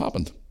this is what's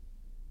happened.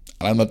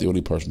 And I'm not the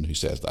only person who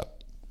says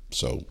that.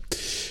 So,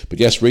 but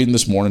yes, reading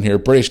this morning here,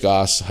 British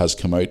Gas has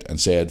come out and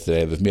said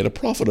today they've made a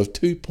profit of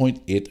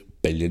 £2.8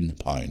 billion.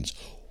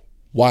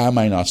 Why am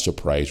I not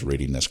surprised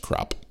reading this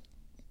crap?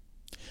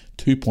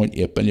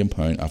 £2.8 billion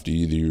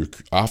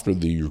after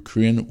the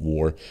Ukraine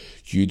war,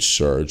 huge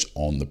surge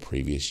on the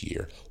previous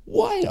year.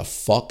 Why the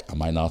fuck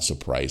am I not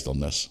surprised on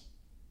this?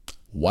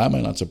 Why am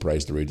I not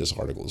surprised to read this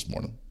article this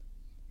morning?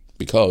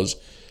 Because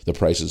the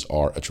prices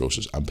are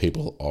atrocious and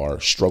people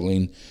are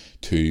struggling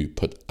to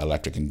put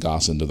electric and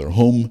gas into their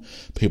home.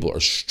 People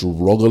are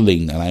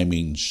struggling, and I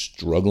mean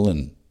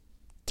struggling,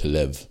 to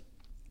live,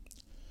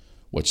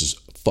 which is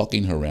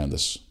fucking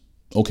horrendous.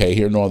 Okay,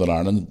 here in Northern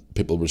Ireland,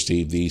 people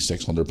receive these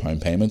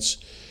 £600 payments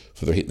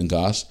for their heating and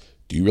gas.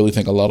 Do you really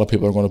think a lot of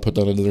people are going to put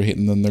that into their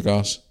heating and their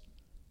gas?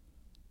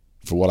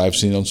 For what I've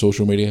seen on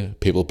social media,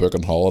 people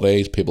booking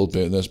holidays, people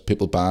doing this,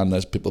 people buying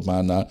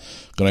that,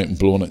 going out and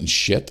blowing it in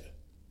shit.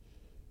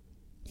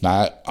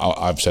 Now,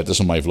 I've said this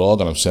on my vlog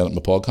and I've said it in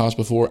my podcast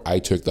before. I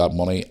took that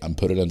money and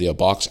put it into a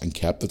box and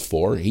kept it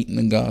for heating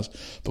and gas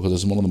because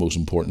it's one of the most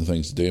important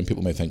things to do. And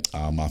people may think,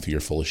 Matthew, you're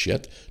full of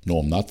shit. No,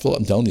 I'm not full.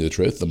 I'm telling you the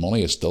truth. The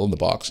money is still in the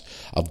box.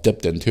 I've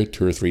dipped into it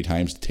 2 or 3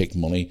 times to take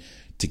money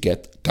to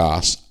get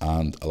gas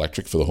and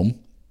electric for the home.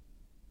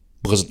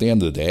 Because at the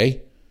end of the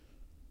day,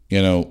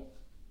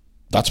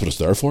 that's what it's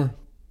there for.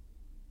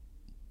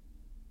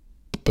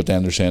 But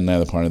then they're saying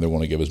now apparently they're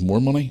going to give us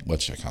more money,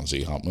 which I can't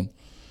see happening.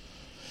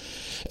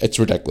 It's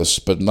ridiculous,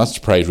 but I'm not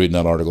surprised reading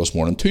that article this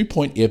morning.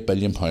 £2.8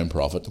 billion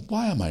profit.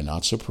 Why am I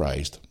not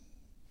surprised?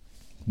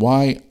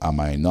 Why am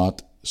I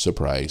not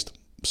surprised?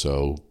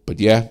 So, but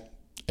yeah,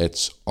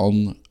 it's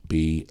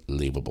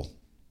unbelievable.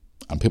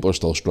 And people are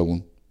still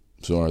struggling.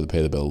 So are to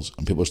pay the bills.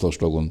 And people are still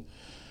struggling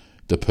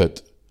to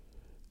put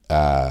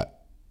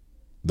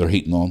their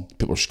heating on.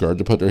 People are scared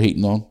to put their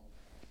heating on.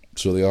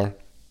 So they are,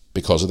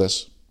 because of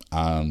this.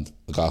 And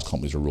the gas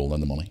companies are rolling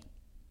in the money.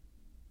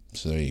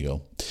 So there you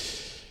go.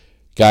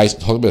 Guys, I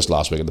talked about this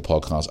last week in the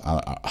podcast.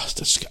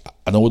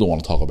 I know I don't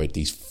want to talk about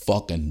these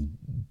fucking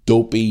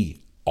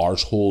dopey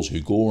arseholes who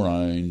go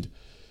around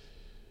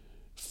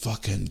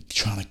fucking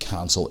trying to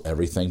cancel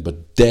everything.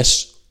 But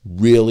this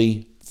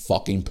really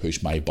fucking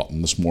pushed my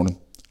button this morning.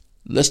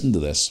 Listen to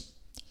this.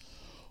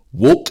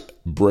 Woke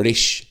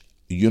British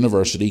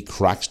University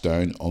cracks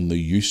down on the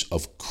use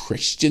of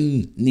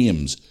Christian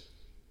names.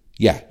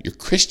 Yeah, your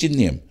Christian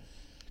name.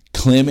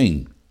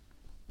 Claiming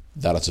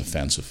that it's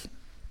offensive.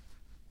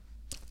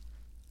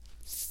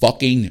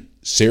 Fucking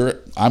serious.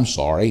 I'm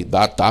sorry.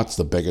 That's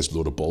the biggest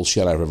load of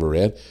bullshit I've ever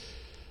read.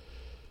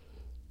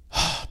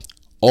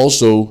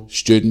 Also,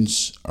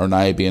 students are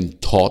now being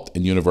taught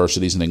in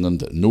universities in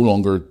England no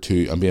longer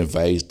to, and being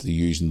advised to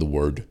using the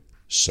word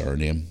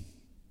surname.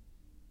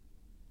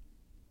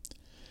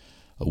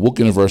 A woke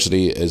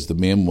university is the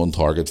main one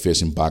target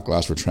facing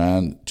backlash for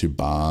trying to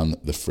ban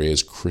the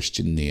phrase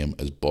Christian name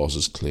as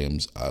bosses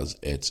claims as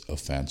it's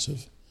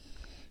offensive.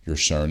 Your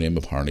surname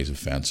apparently is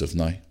offensive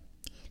now.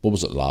 What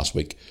was it last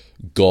week?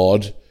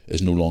 God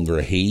is no longer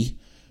a he.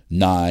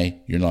 Now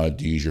you're not allowed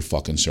to use your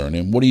fucking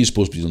surname. What are you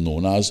supposed to be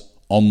known as?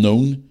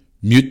 Unknown?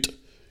 Mute?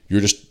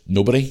 You're just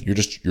nobody? You're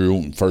just your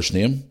own first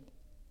name?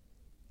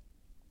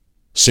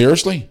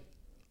 Seriously?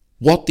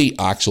 What the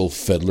actual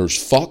fiddler's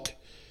fuck?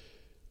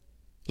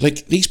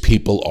 Like, these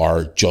people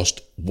are just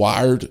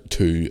wired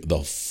to the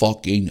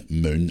fucking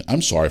moon.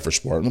 I'm sorry for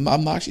swearing.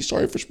 I'm actually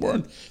sorry for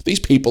swearing. These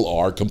people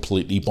are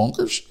completely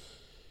bonkers.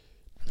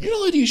 You're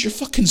not allowed to use your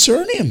fucking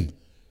surname.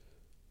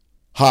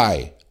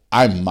 Hi,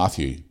 I'm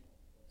Matthew.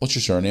 What's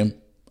your surname?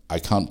 I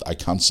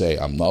can't say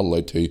I'm not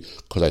allowed to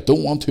because I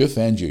don't want to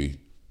offend you.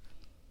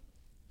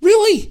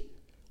 Really?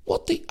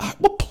 What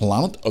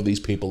planet are these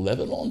people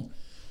living on?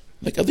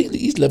 Like, are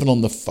these living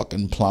on the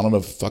fucking planet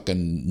of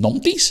fucking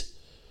numpties?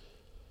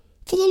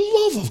 For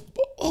the love of...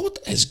 Oh, what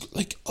is...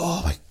 Like,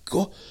 oh my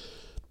God.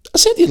 I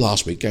said to you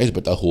last week, guys,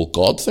 about that whole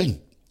God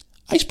thing.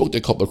 I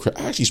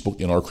actually spoke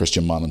to another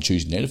Christian man on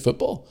Tuesday night at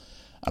football.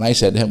 And I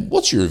said to him,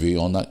 what's your view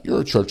on that?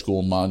 You're a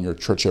church-going man. You're at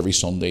church every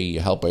Sunday. You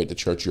help out the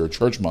church. You're a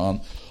church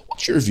man.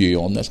 What's your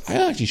view on this? I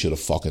actually should have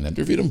fucking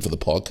interviewed him for the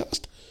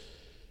podcast.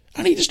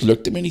 And he just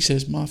looked at me and he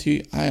says,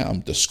 Matthew, I am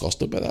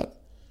disgusted by that.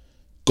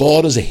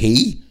 God is a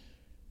he.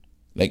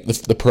 Like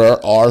the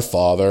prayer, Our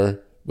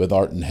Father, which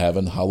art in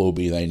heaven, hallowed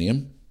be thy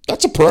name.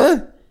 That's a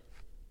prayer.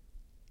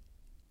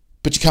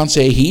 But you can't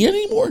say he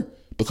anymore.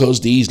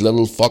 Because these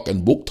little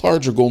fucking woke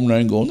tards are going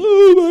around going,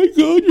 oh my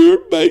God, you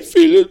hurt my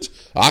feelings.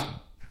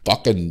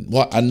 Fucking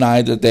what? And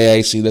now the day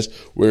I see this,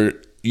 we're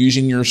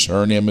using your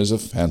surname is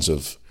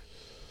offensive.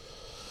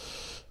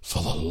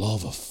 For the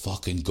love of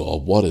fucking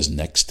God, what is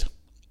next?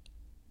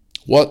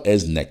 What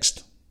is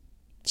next?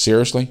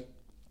 Seriously?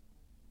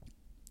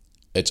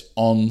 It's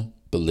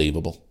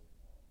unbelievable.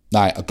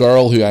 Now, a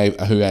girl who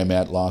I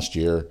met last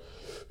year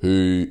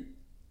who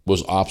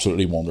was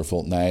absolutely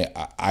wonderful. Now,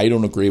 I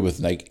don't agree with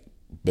like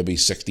maybe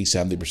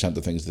 60-70% of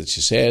the things that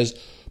she says,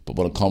 but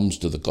when it comes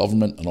to the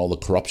government and all the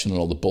corruption and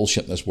all the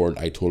bullshit in this world,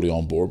 I'm totally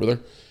on board with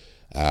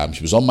her.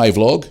 She was on my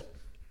vlog.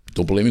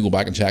 Don't believe me? Go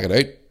back and check it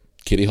out.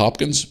 Katie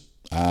Hopkins.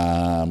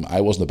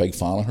 I wasn't a big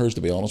fan of hers,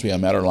 to be honest with you. I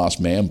met her last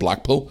May in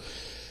Blackpool.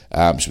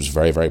 She was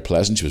very, very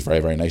pleasant. She was very,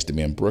 very nice to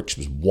me and Brooke. She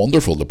was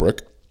wonderful to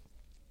Brooke.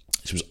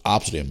 She was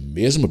absolutely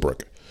amazing with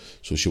Brooke.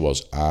 So she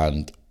was.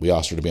 And we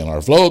asked her to be on our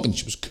vlog, and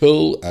she was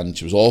cool, and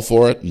she was all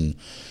for it, and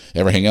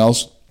everything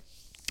else.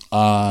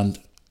 And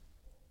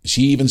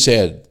she even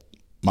said,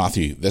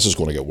 Matthew, this is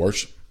going to get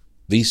worse.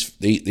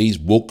 These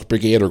woke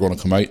brigade are going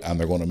to come out and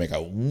they're going to make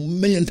a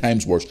million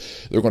times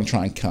worse. They're going to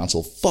try and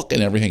cancel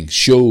fucking everything.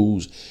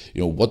 Shows,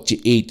 what you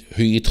eat,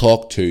 who you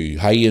talk to,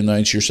 how you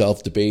announce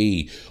yourself to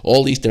be.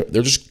 All these,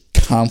 they're just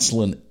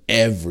cancelling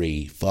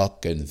every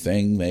fucking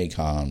thing they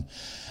can.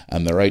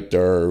 And they're out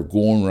there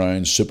going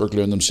around, super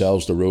gluing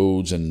themselves to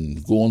roads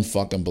and going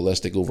fucking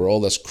ballistic over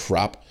all this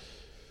crap.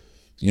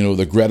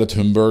 The Greta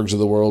Thunbergs of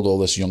the world, all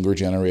this younger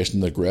generation,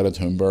 the Greta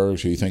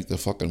Thunbergs who think the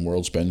fucking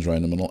world spins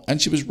around them and all. And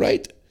she was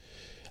right.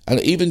 And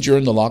even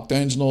during the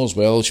lockdowns and all as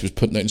well, she was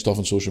putting out stuff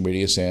on social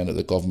media saying that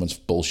the government's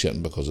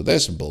bullshitting because of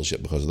this and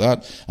bullshit because of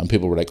that. And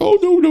people were like, oh,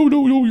 no,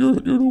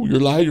 you're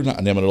lying, you're not.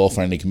 And then when it all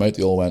finally came out,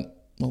 they all went,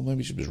 well,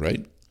 maybe she was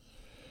right.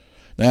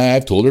 Now,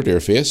 I've told her to her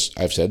face,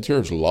 I've said to her,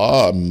 there's a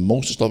lot,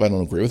 most of the stuff I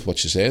don't agree with what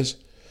she says.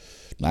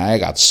 Now, I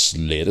got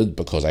slated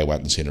because I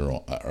went and seen her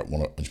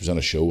when she was on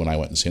a show and I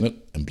went and seen it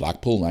in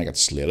Blackpool, and I got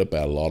slated by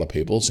a lot of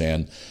people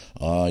saying,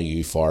 oh,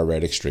 you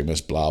far-right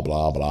extremist, blah,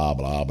 blah, blah,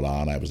 blah,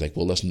 blah. And I was like,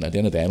 well, listen, at the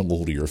end of the day, I don't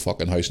go to your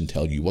fucking house and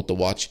tell you what to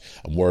watch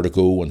and where to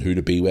go and who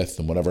to be with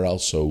and whatever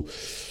else. So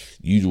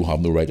you don't have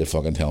no right to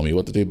fucking tell me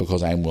what to do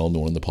because I'm well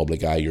known in the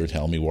public eye. You're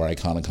telling me where I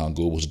can and can't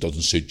go because it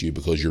doesn't suit you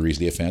because you're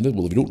easily offended.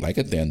 Well, if you don't like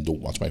it, then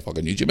don't watch my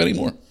fucking YouTube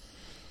anymore.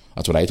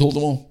 That's what I told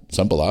them all.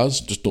 Simple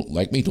as. Just don't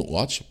like me, don't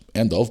watch.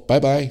 End of.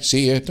 Bye-bye.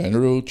 See ya. Down the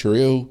road.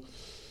 Cheerio.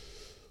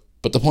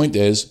 But the point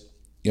is,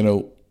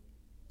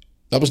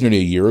 that was nearly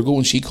a year ago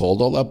when she called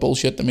all that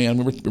bullshit to me,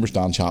 and we were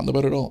standing chatting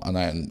about it all, and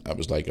I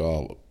was like,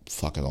 oh,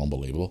 fucking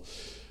unbelievable.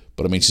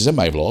 But I mean, she's in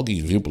my vlog.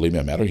 If you don't believe me,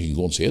 I met her. You can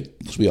go and see it.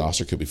 Because we asked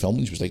her, could we film?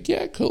 And she was like,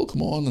 yeah, cool,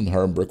 come on. And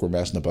her and Brooke were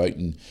messing about,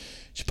 and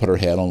she put her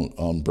head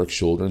on Brooke's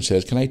shoulder and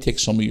says, can I steal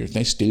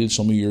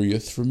some of your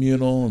youth from you,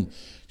 And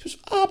she was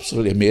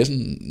absolutely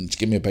amazing. And she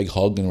gave me a big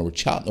hug, and we were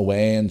chatting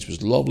away, and she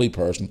was a lovely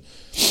person.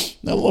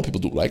 Now, a lot of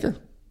people don't like her.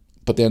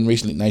 But then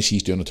recently, now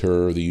she's doing a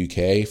tour of the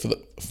UK for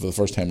the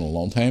first time in a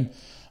long time.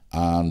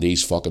 And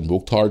these fucking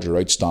woke tards are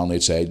out standing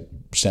outside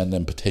sending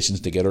in petitions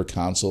to get her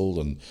cancelled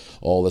and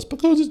all this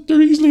because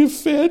they're easily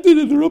offended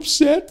and they're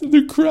upset and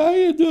they're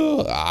crying.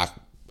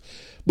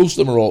 Most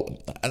of them are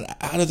all... And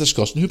I had a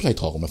discussion. Who was I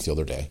talking with the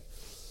other day?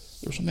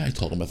 There was something I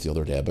talking with the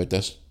other day about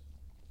this.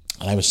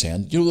 And I was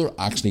saying, they're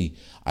actually...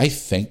 I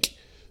think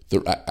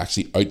they're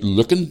actually out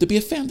looking to be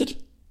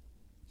offended.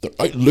 They're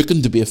out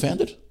looking to be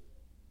offended.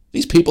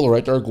 These people are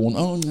out there going,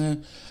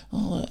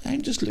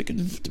 I'm just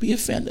looking to be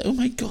offended. Oh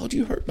my God,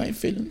 you hurt my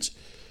feelings.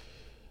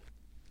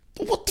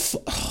 What the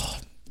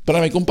fuck? But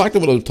anyway, going back to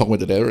what I was talking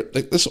about today,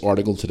 like this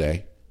article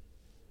today,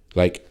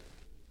 like,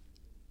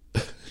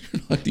 you're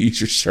not allowed to use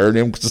your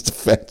surname because it's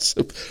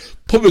offensive.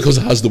 Probably because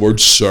it has the word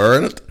sir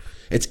in it.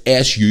 It's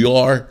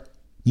S-U-R,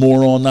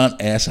 more on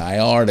that,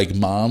 S-I-R, like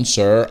man,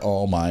 sir.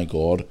 Oh my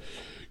God.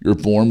 You're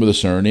born with a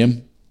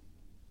surname.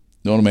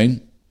 You know what I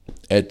mean?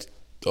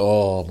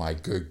 Oh my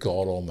good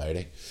God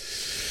almighty.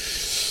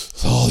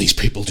 Oh, these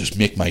people just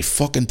make my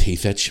fucking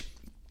teeth itch.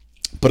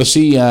 But I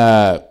see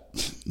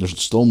there's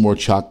still more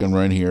chat going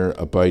around here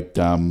about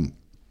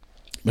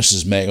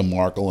Mrs. Meghan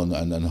Markle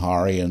and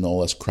Harry and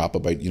all this crap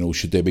about,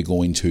 should they be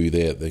going to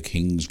the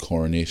King's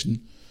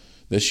coronation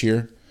this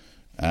year.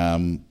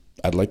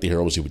 I'd like to hear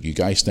obviously what you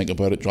guys think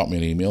about it. Drop me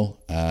an email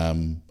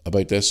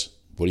about this.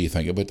 What do you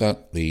think about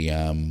that?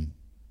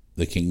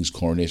 The King's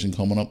coronation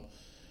coming up.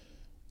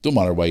 Don't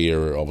matter why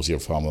you're obviously a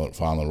fan of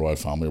the royal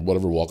family or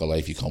whatever walk of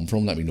life you come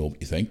from. Let me know what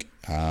you think.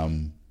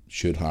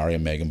 Should Harry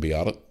and Meghan be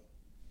at it?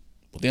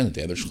 But at the end of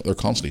the day, they're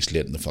constantly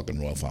slating the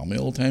fucking royal family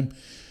all the time.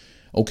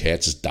 Okay,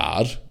 it's his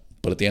dad,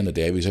 but at the end of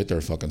the day, if he's out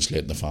there fucking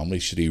slating the family,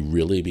 should he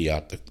really be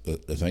at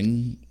the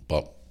thing?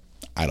 But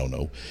I don't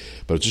know.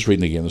 But I was just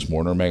reading again this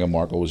morning, Meghan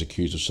Markle was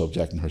accused of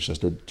subjecting her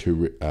sister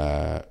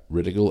to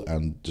ridicule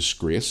and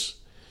disgrace.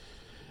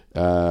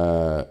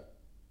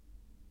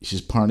 She's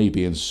apparently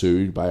being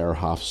sued by her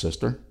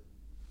half-sister.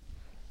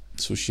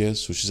 So she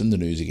is. So she's in the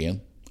news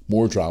again.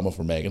 More drama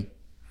for Meghan.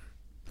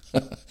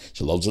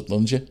 She loves it,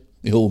 doesn't she?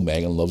 The old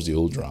Meghan loves the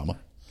old drama.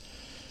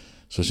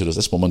 So she does.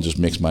 This woman just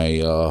makes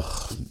my...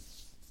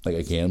 like,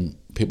 again,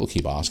 people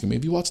keep asking me,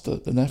 have you watched the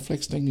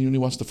Netflix thing? You only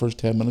watched the first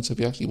 10 minutes.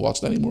 Have you actually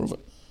watched any more of it?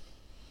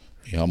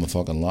 Yeah, I'm a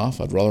fucking laugh.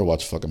 I'd rather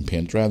watch fucking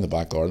paint dry in the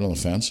back garden on a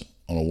fence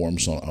on a warm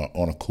sun,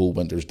 on a cold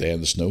winter's day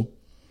in the snow.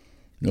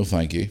 No,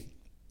 thank you.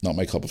 Not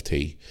my cup of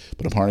tea.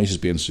 But apparently she's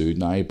being sued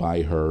now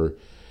by her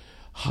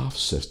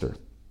half-sister.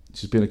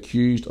 She's been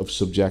accused of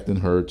subjecting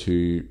her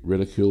to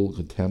ridicule,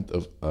 contempt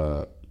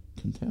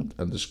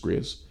and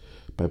disgrace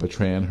by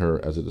portraying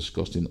her as a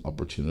disgusting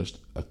opportunist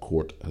a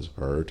court has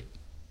heard.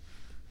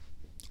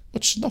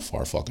 Which is not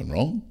far fucking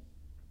wrong.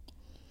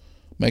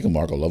 Meghan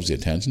Markle loves the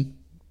attention.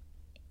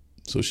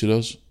 So she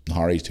does. And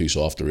Harry's too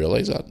soft to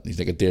realise that. He's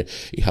like a deer.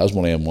 He has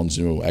one of them ones,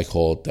 I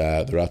call it,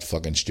 they're that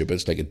fucking stupid.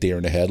 It's like a deer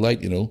in the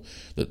headlight,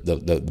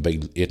 The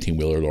big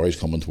 18-wheeler lorry's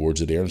coming towards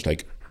the deer, and it's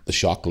like the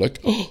shock look.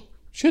 Oh,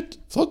 shit,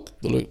 fuck,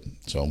 the look.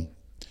 So,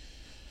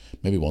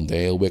 maybe one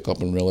day he'll wake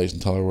up and realise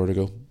and tell her where to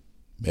go.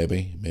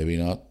 Maybe, maybe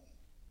not.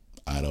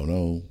 I don't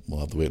know. We'll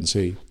have to wait and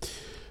see.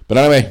 But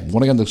anyway, I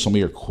want to get into some of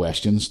your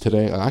questions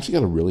today. I actually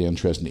got a really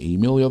interesting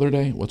email the other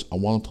day, which I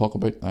want to talk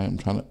about.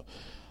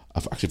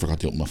 I've actually forgot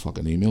to open my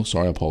fucking email.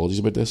 Sorry, apologies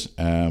about this.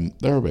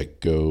 There we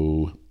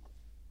go.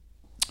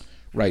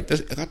 Right,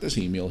 I got this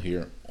email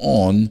here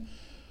on,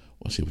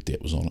 let's see what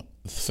date was on it.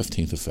 The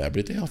 15th of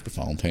February, day after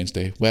Valentine's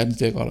Day.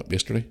 Wednesday, I got it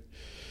yesterday.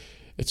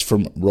 It's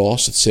from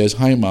Ross. It says,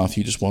 "Hi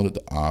Matthew, just wanted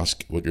to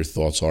ask what your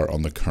thoughts are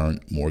on the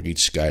current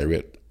mortgage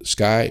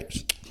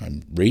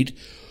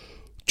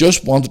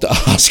Just wanted to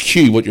ask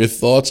you what your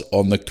thoughts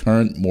on the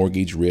current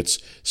mortgage rates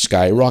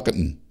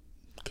skyrocketing."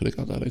 Could have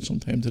got that out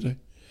sometime today.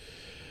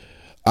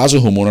 "As a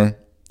homeowner,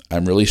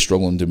 I'm really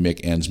struggling to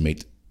make ends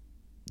meet.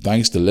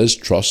 Thanks to Liz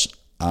Truss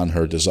and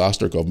her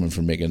disaster government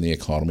for making the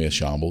economy a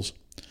shambles.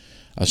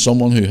 As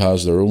someone who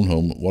has their own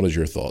home, what is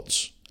your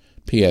thoughts?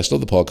 P.S.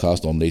 Love the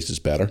podcast. Unleashed is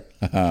better."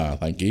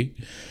 Thank you.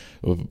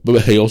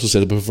 But he also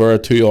said, "I prefer a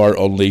 2-hour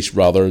Unleashed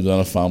rather than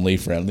a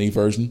family-friendly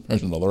version."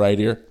 There's another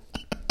idea.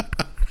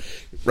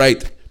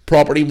 Right,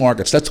 property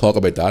markets. Let's talk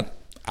about that.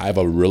 I've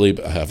got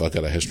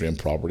a history in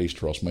properties,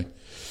 trust me.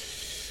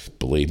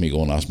 Believe me,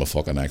 go and ask my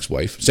fucking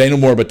ex-wife. Say no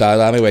more about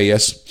that anyway,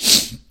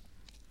 yes.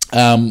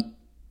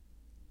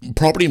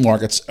 Property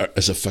markets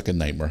is a fucking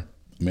nightmare.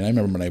 I mean, I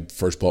remember when I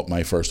first bought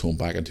my first home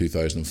back in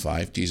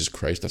 2005. Jesus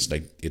Christ, that's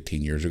like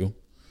 18 years ago.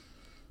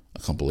 I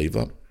can't believe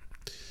that.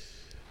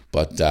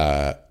 But,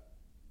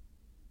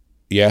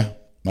 yeah,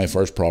 my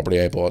first property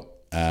I bought,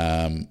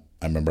 I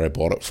remember I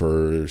bought it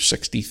for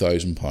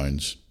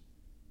 £60,000.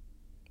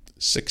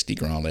 60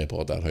 grand I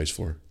bought that house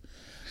for.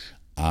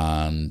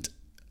 And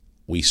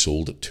we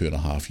sold it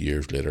 2.5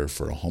 years later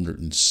for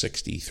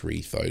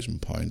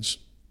 £163,000.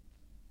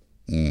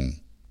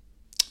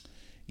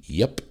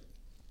 Yep.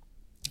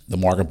 The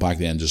market back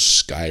then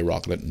just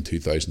skyrocketed in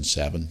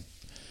 2007.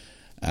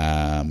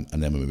 And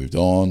then we moved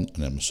on,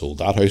 and then we sold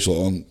that house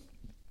on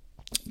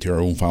to our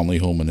own family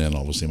home, and then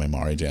obviously my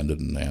marriage ended,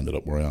 and I ended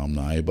up where I am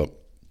now. But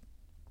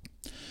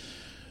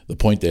the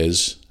point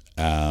is,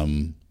 at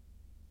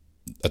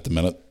the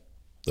minute,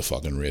 the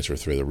fucking rates are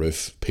through the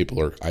roof. People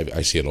are,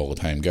 I see it all the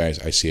time, guys.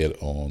 I see it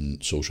on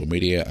social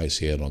media. I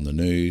see it on the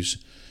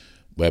news,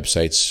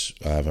 websites.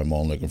 If I'm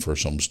on looking for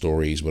some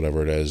stories,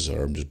 whatever it is,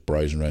 or I'm just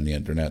browsing around the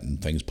internet and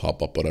things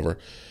pop up, whatever.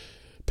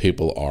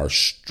 People are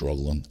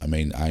struggling. I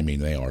mean,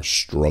 they are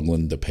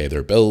struggling to pay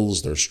their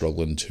bills. They're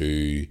struggling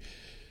to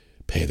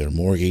pay their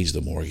mortgage.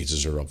 The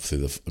mortgages are up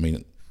through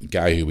the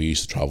guy who we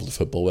used to travel to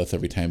football with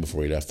every time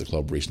before he left the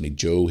club recently,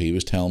 Joe, he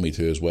was telling me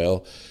too as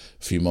well.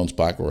 A few months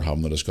back, we were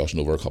having a discussion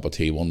over a cup of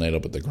tea one night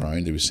up at the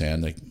ground. He was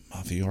saying, like,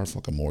 Matthew, our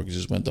fucking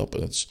mortgages went up,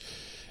 and it's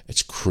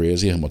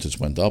crazy how much it's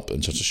went up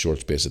in such a short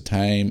space of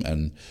time,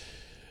 and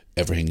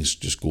everything's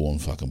just going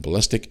fucking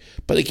ballistic.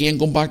 But again,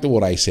 going back to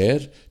what I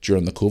said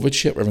during the COVID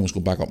shit, where everything was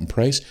going back up in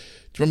price. Do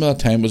you remember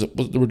that time? Was it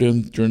what they were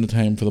doing during the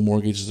time for the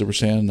mortgages? They were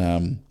saying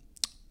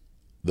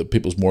that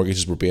people's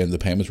mortgages the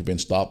payments were being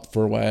stopped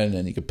for a while, and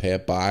then you could pay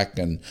it back,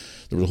 and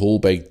there was a whole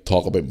big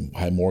talk about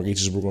how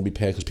mortgages were going to be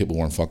paid because people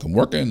weren't fucking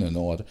working and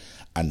all that.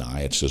 And now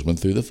it just went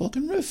through the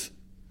fucking roof.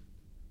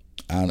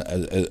 And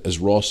as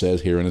Ross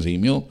says here in his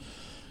email,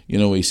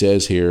 he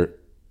says here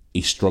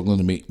he's struggling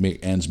to make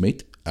ends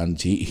meet,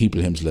 and he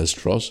blames Liz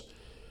Truss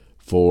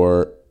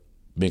for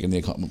making the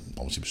account.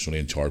 Obviously, he was only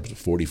in charge for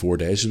 44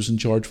 days. He was in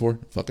charge for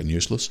fucking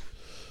useless.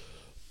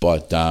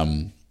 But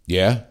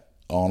yeah,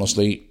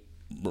 honestly,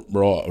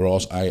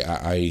 Ross,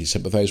 I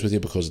sympathise with you,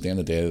 because at the end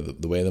of the day,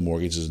 the way the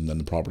mortgages and then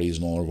the properties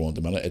and all are going at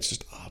the minute, it's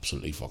just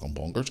absolutely fucking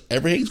bonkers.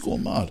 Everything's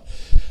going mad.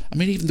 I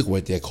mean, even to go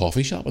out to a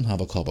coffee shop and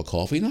have a cup of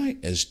coffee now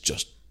is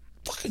just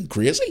fucking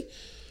crazy.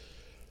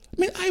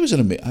 I mean, I was in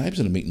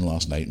a meeting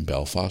last night in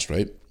Belfast,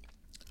 right?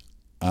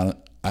 And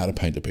I had a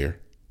pint of beer,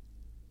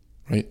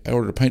 right? I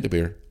ordered a pint of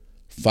beer,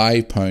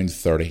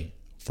 £5.30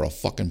 for a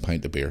fucking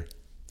pint of beer.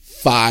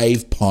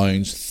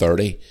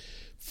 £5.30.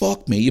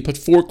 Fuck me, you put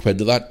 £4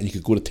 to that and you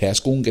could go to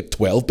Tesco and get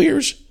 12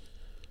 beers.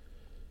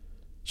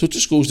 So it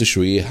just goes to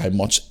show you how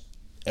much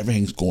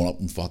everything's going up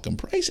in fucking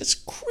price. It's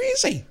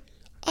crazy.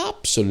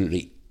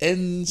 Absolutely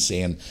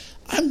insane.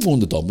 I'm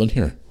going to Dublin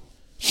here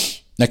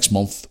next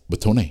month with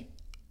Tony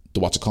to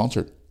watch a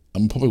concert.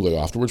 I'm probably going to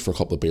go afterwards for a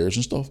couple of beers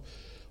and stuff.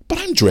 But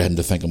I'm dreading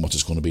to think how much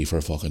it's going to be for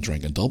a fucking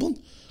drink in Dublin.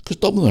 Because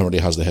Dublin already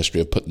has the history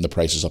of putting the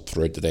prices up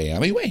throughout the day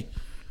anyway.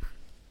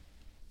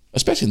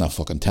 Especially in that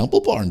fucking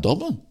Temple Bar in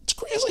Dublin. It's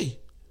crazy.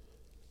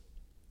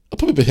 I'll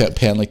probably be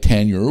paying like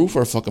 €10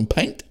 for a fucking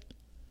pint.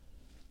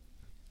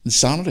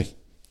 Insanity.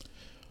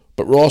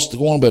 But Ross, to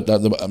go on about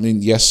that, I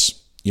mean,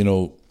 yes, you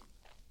know,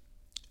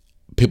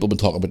 people have been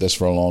talking about this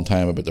for a long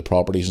time, about the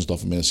properties and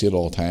stuff. I mean, I see it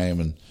all the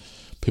time, and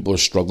people are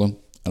struggling,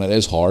 and it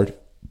is hard.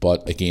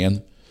 But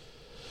again,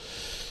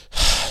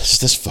 it's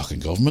this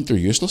fucking government. They're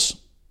useless.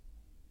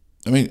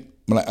 I mean,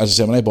 as I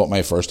said, when I bought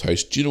my first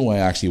house, do you know I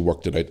actually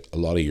worked it out a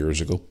lot of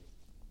years ago?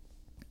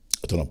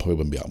 I don't know, probably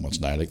wouldn't be that much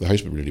now. Like, the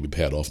house would really be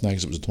paid off now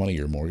because it was a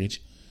 20-year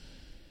mortgage.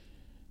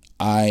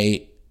 Our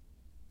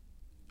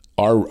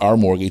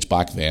mortgage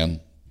back then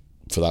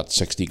for that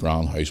 60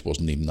 grand house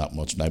wasn't even that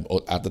much. Now,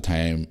 at the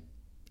time,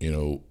 you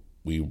know,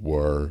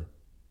 the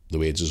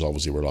wages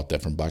obviously were a lot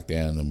different back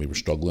then, and we were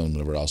struggling, and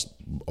whenever else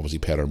obviously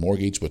paid our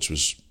mortgage, which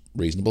was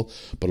reasonable.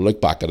 But I look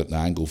back at it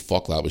now and go,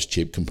 fuck, that was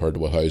cheap compared to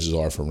what houses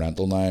are for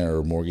rental now,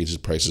 or mortgages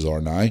prices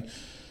are now.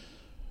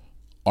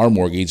 Our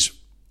mortgage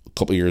a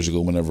couple of years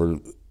ago, whenever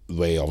the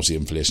way obviously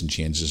inflation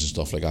changes and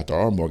stuff like that,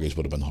 our mortgage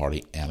would have been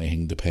hardly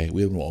anything to pay.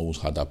 We would have always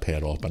had that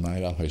paid off by now.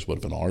 That house would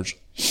have been ours.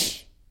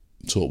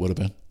 So it would have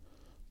been.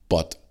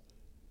 But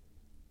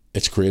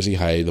it's crazy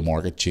how the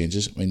market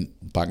changes. I mean,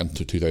 back in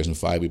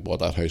 2005, we bought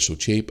that house so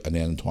cheap, and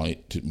then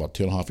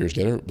 2.5 years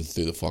later, it was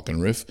through the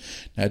fucking roof.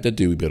 Now, I did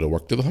do a bit of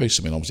work to the house.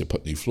 I mean, obviously,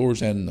 put new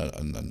floors in,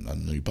 and a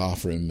new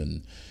bathroom,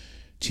 and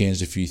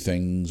changed a few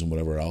things, and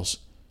whatever else.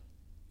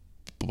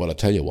 But I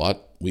tell you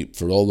what,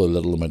 for all the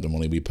little amount of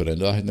money we put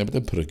into that, I never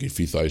did put a good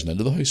few thousand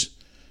into the house.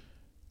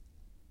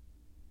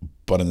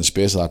 But in the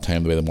space of that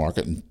time, the way the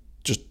market, and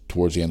just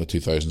towards the end of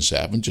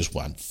 2007, just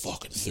went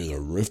fucking through the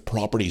roof.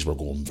 Properties were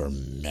going for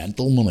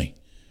mental money.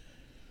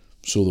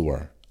 So they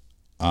were.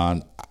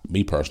 And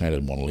me personally, I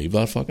didn't want to leave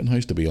that fucking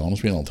house, to be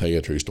honest with you. And I'll tell you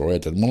a true story. I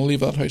didn't want to leave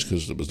that house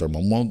because it was their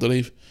mum wanted to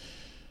leave.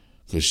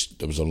 Because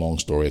it was a long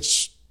story.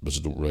 It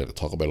was really to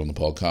talk about on the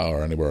podcast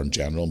or anywhere in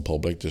general in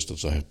public. Just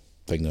as a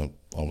thing that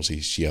obviously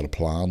she had a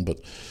plan,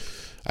 but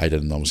I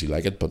didn't obviously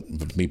like it. But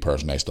for me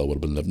personally, I still would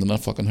have been living in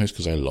that fucking house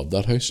because I loved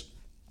that house.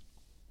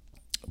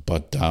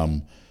 But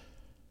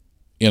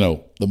you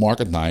know, the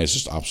market now is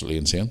just absolutely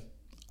insane.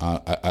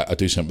 I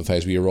do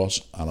sympathise with you,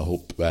 Ross, and I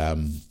hope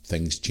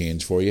things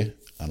change for you,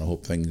 and I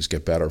hope things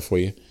get better for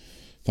you.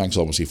 Thanks,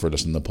 obviously, for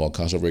listening to the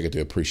podcast. I really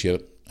do appreciate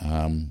it.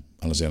 And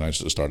as I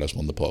announced at the start of this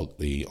one,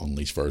 the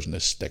Unleashed version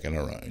is sticking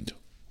around.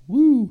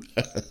 Woo!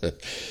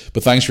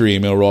 But thanks for your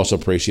email, Ross. I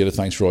appreciate it.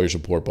 Thanks for all your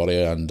support,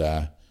 buddy. And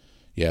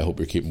yeah, I hope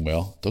you're keeping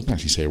well. It doesn't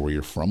actually say where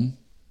you're from.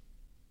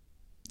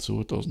 So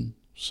it doesn't.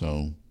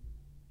 So,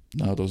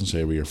 no, it doesn't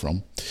say where you're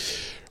from.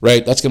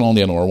 Right, let's get on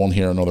to another one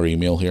here, another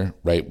email here.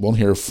 Right, one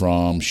here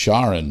from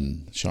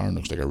Sharon. Sharon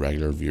looks like a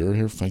regular viewer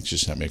here. Thanks, she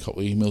sent me a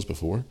couple of emails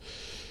before.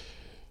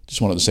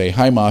 Just wanted to say,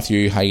 hi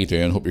Matthew, how you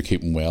doing? Hope you're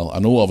keeping well. I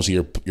know obviously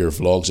your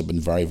vlogs have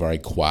been very, very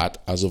quiet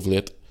as of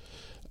late,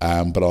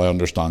 but I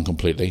understand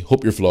completely.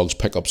 Hope your vlogs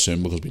pick up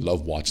soon because we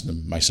love watching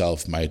them.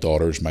 Myself, my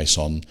daughters, my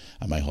son,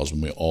 and my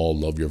husband, we all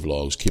love your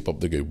vlogs. Keep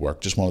up the good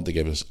work. Just wanted to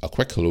give us a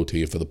quick hello to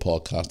you for the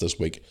podcast this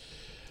week.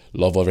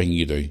 Love everything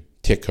you do.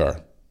 Take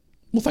care.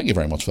 Well, thank you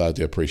very much for that. I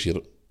do appreciate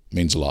it. It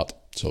means a lot.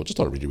 So just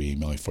thought I'd read your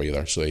email for you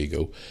there. So there you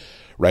go.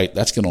 Right,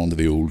 let's get on to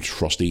the old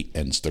trusty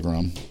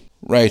Instagram.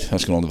 Right,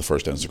 let's get on to the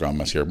first Instagram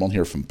mess here. One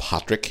here from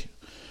Patrick.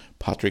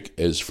 Patrick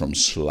is from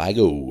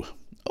Sligo.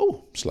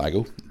 Oh,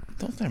 Sligo. I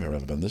don't think I've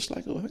ever been to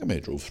Sligo. I think I may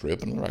have drove through it,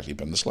 but I've never actually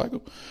been to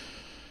Sligo.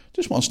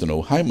 Just wants to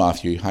know, hi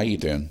Matthew, how you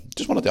doing?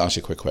 Just wanted to ask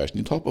you a quick question.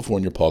 You talked before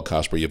in your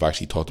podcast where you've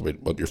actually talked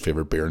about what your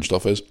favourite beer and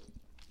stuff is.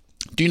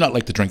 Do you not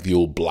like to drink the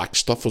old black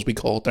stuff, as we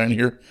call it down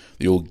here?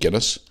 The old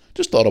Guinness?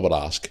 Just thought I would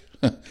ask.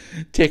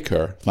 Take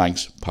care.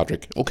 Thanks,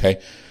 Patrick.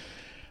 Okay.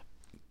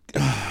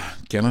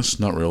 Guinness?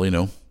 Not really,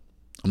 no.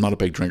 I'm not a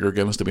big drinker of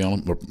Guinness, to be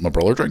honest. My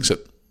brother drinks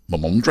it. My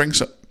mum drinks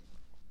it.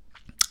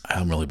 I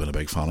haven't really been a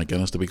big fan of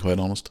Guinness, to be quite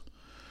honest.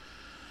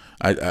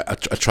 I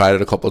tried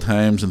it a couple of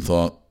times and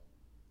thought,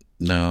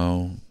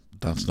 no,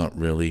 that's not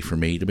really for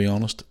me, to be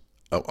honest.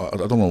 I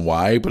don't know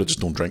why, but I just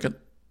don't drink it.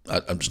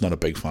 I'm just not a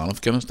big fan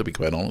of Guinness, to be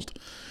quite honest.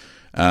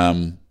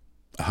 I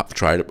have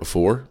tried it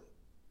before.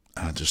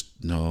 It just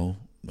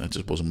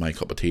wasn't my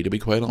cup of tea, to be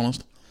quite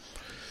honest.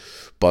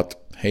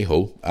 But hey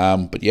ho.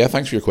 But yeah,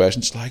 thanks for your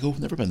question. Sligo,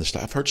 never been to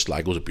Sligo. I've heard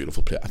Sligo's a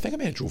beautiful place. I think I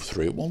may have drove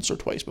through it once or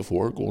twice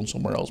before going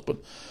somewhere else, but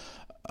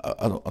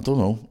I don't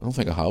know. I don't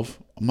think I have.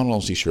 I'm not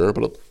honestly sure,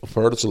 but I've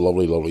heard it's a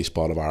lovely, lovely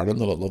spot of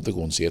Ireland that I'd love to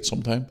go and see it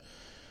sometime.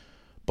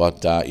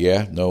 But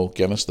yeah, no,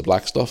 Guinness, the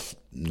black stuff,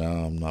 no,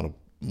 I'm not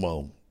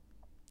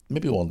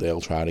maybe one day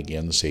I'll try it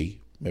again to see.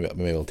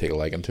 Maybe I'll take a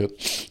liking to it.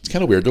 It's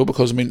kind of weird though,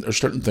 because I mean, there's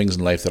certain things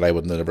in life that I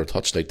would never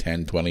touch like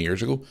 10, 20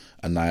 years ago,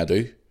 and now I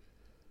do.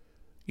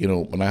 You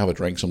know, when I have a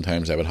drink,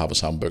 sometimes I would have a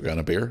Sambuca and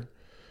a beer.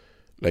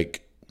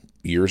 Like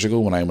years ago,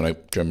 when I went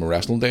out during my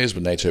wrestling days,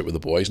 when nights out with the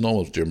boys and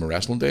all, during my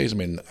wrestling days, I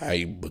mean,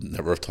 I would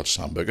never have touched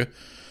Sambuca.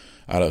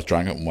 I'd have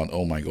drank it and went,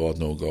 oh my God,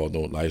 no,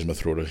 it lies in my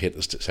throat, I hate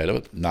the side of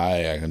it. Now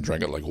I can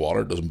drink it like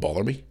water, it doesn't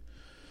bother me.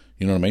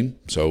 You know what I mean?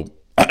 So,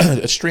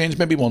 it's strange,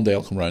 maybe one day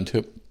I'll come around to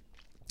it.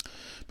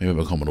 Maybe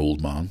I'll become an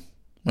old man.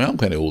 Well, I'm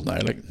kind of old now,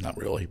 like, not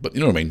really, but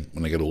you know what I mean,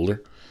 when I get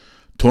older.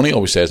 Tony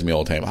always says to me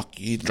all the time, oh,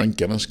 you drink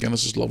Guinness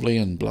is lovely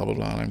and blah, blah,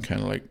 blah. And I'm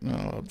kind of like,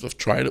 no, I've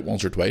tried it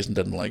once or twice and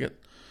didn't like it.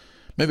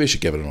 Maybe I should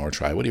give it another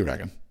try. What do you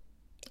reckon?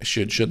 I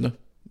should, shouldn't I?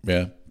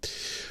 Yeah.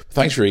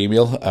 Thanks for your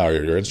email, or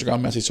your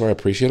Instagram message. Sorry, I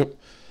appreciate it.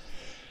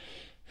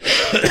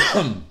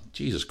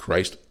 Jesus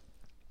Christ.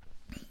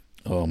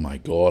 Oh my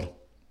God.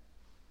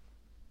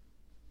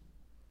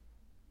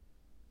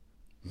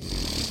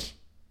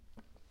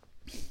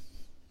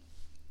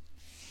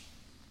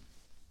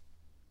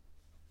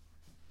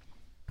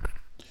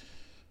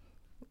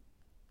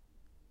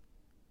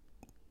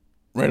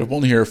 Right, I've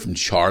one here from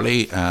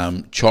Charlie.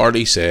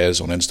 Charlie says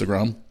on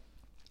Instagram,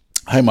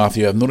 hi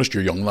Matthew, I've noticed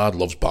your young lad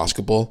loves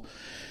basketball.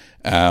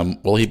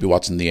 Will he be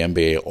watching the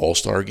NBA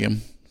All-Star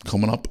game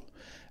coming up?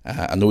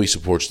 I know he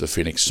supports the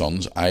Phoenix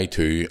Suns. I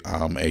too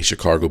am a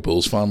Chicago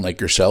Bulls fan like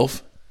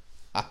yourself.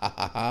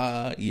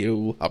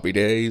 You, happy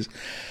days.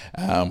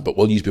 But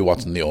will you be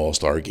watching the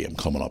All-Star game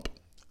coming up?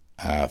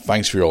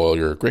 Thanks for all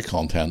your great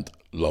content.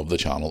 Love the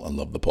channel and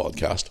love the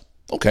podcast.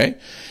 Okay,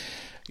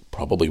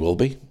 probably will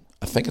be.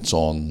 I think it's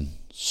on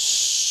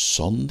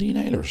Sunday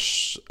night, I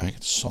think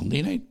it's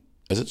Sunday night.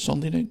 Is it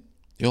Sunday night,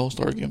 the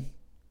All-Star game?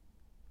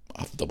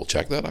 I have to double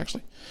check that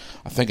actually.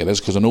 I think it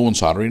is, because I know on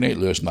Saturday night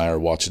Lewis and I are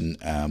watching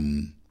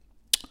the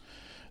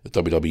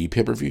WWE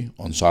pay-per-view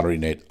on Saturday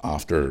night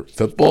after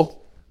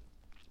football.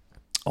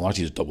 I'll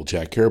actually just double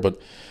check here, but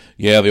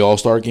yeah, the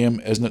All-Star game,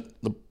 isn't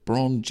it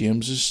LeBron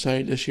James's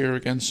side this year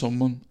against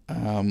someone?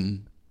 Let's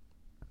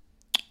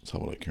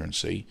have a look here and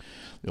see.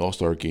 The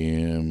All-Star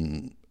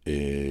game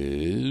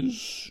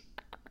is...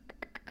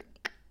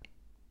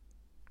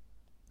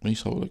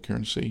 Let's have a look here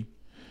and see.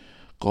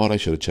 God, I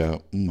should have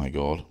checked. Oh my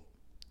God.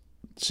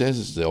 It says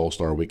it's the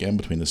All-Star weekend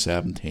between the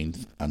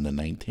 17th and the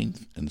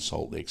 19th in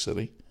Salt Lake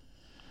City.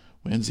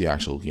 When's the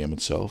actual game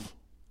itself?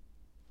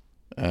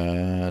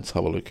 Let's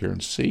have a look here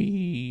and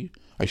see.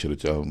 I should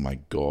have... Oh my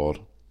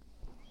God.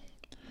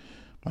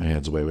 My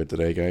head's away with it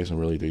today, guys. I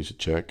really do should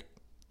check.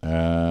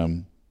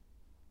 Who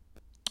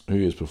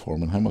is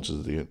performing? How much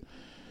is it?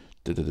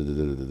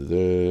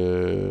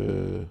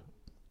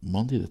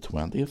 Monday the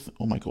 20th?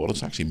 Oh my God,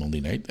 it's actually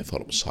Monday night. I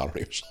thought it was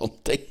Saturday or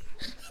Sunday.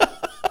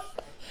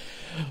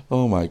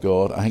 Oh my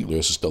God. I think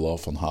Lewis is still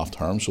off on half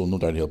term, so no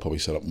doubt he'll probably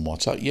set up and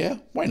watch that. Yeah,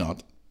 why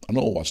not? I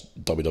know I'll watch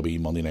WWE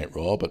Monday Night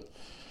Raw, but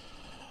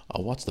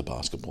I'll watch the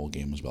basketball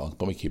game as well. I'll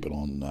probably keep it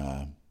on,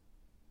 I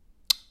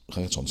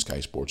think it's on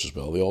Sky Sports as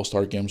well, the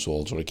All-Star game, so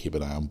I'll sort of keep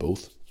an eye on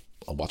both.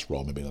 I'll watch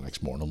Raw maybe the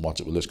next morning and watch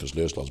it with Lewis, because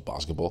Lewis loves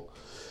basketball.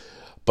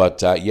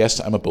 But yes,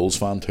 I'm a Bulls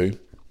fan too.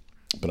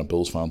 Been a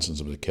Bulls fan since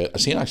I was a kid. I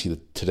seen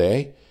actually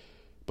today,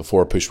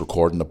 before I pushed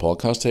recording the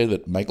podcast today,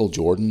 that Michael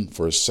Jordan,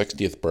 for his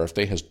 60th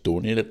birthday, has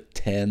donated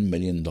 $10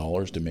 million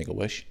to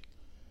Make-A-Wish.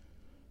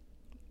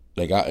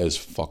 Like, that is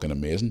fucking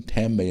amazing.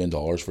 $10 million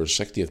for his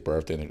 60th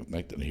birthday. And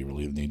like, he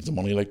really needs the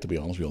money, like, to be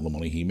honest with you, all the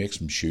money he makes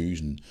from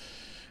shoes and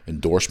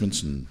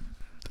endorsements and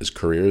his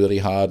career that he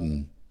had,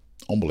 and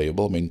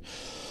unbelievable. I mean,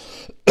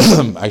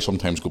 I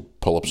sometimes go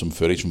pull up some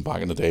footage from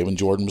back in the day when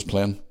Jordan was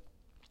playing.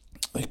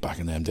 Like back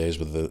in them days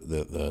with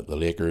the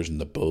Lakers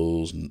and the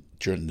Bulls, and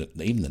during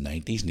even the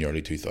 90s and the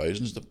early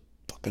 2000s, the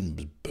fucking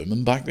was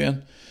booming back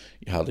then.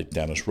 You had like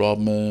Dennis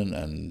Rodman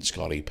and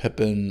Scottie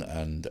Pippen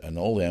and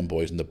all them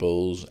boys in the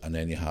Bulls, and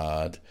then you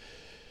had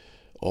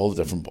all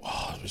the different...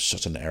 Oh, it was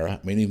such an era.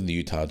 I mean, even the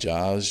Utah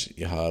Jazz,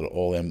 you had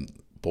all them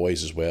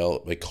boys as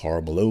well, like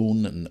Karl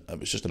Malone, and it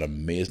was just an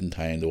amazing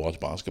time to watch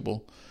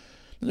basketball.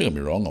 Don't get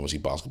me wrong, obviously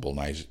basketball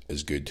now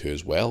is good too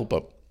as well,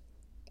 but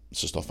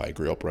it's the stuff I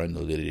grew up around,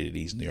 the late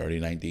 80s and the early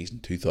 90s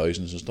and 2000s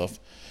and stuff.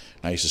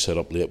 I used to sit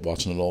up late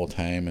watching it all the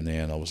time, and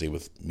then obviously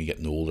with me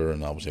getting older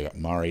and obviously I got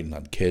married and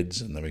had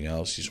kids and everything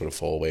else, you sort of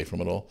fall away from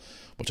it all,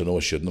 which I know I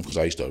shouldn't have, because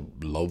I used to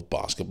love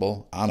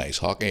basketball and ice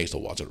hockey. I used to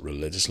watch it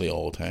religiously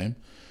all the time.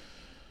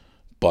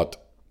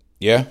 But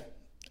yeah,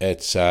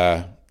 it's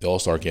the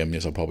All-Star game.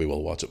 Yes, I probably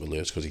will watch it with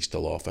Lewis, because he's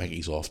still off. I think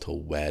he's off till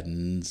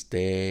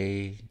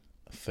Wednesday,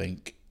 I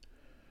think.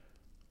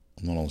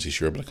 I'm not honestly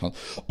sure, but I can't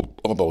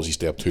obviously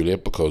stay up too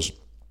late because,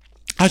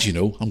 as you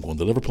know, I'm going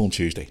to Liverpool on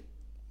Tuesday.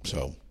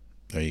 So,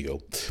 there you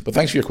go. But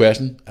thanks for your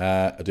question.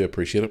 I do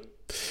appreciate it.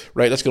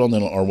 Right, let's get on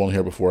to our one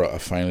here before I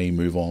finally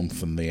move on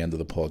from the end of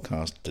the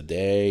podcast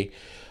today.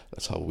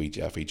 Let's have a wee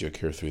Jeffy joke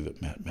here through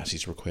the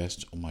message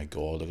requests. Oh my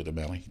God, look at the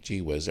many.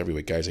 Gee whiz, every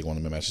week, guys, I go on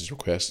to my message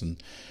requests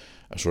and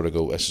I sort of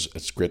go,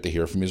 it's great to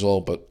hear from you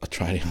all, but I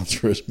try to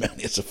answer as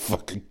many as I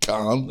fucking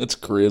can. It's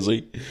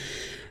crazy.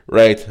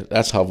 Right,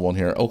 let's have one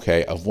here.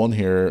 Okay, I've one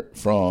here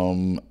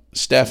from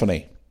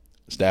Stephanie.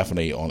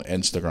 Stephanie on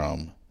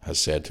Instagram has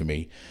said to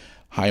me,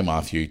 "Hi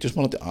Matthew, just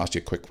wanted to ask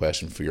you a quick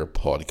question for your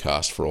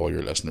podcast for all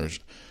your listeners.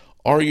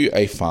 Are you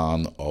a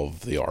fan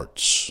of the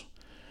arts?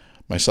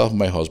 Myself and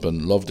my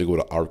husband love to go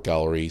to art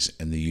galleries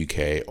in the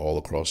UK, all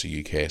across the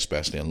UK,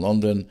 especially in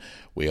London.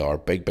 We are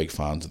big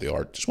fans of the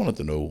art. Just wanted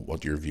to know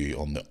what your view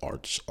on the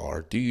arts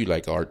are. Do you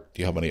like art?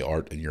 Do you have any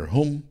art in your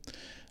home?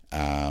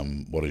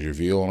 What is your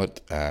view on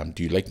it?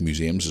 Do you like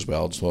museums as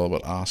well? That's what I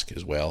would ask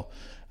as well.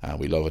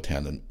 We love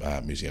attending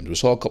museums. We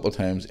saw a couple of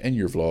times in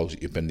your vlogs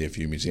that you've been to a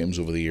few museums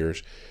over the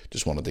years.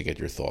 Just wanted to get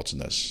your thoughts on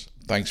this.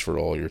 Thanks for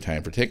all your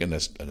time for taking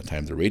this and the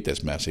time to read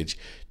this message.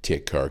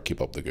 Take care.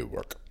 Keep up the good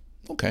work."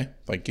 Okay,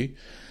 thank you.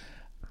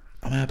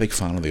 I'm a big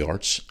fan of the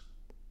arts.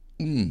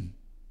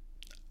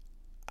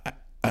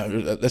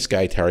 This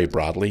guy, Terry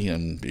Bradley,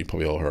 and you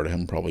probably all heard of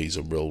him. Probably he's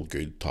a real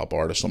good top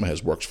artist. Some of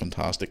his work's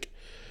fantastic.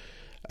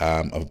 I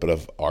have a bit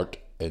of art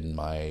in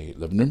my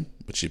living room,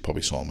 which you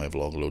probably saw in my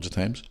vlog loads of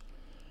times.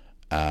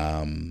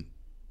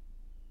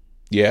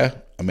 Yeah,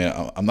 I mean,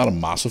 I'm not a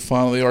massive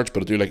fan of the arts,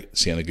 but I do like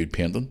seeing a good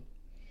painting.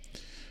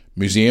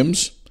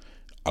 Museums,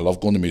 I love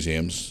going to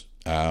museums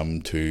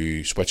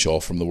to switch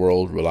off from the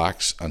world,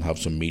 relax, and have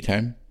some me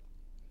time.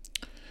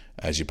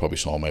 As you probably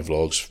saw in my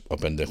vlogs, I've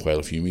been to quite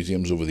a few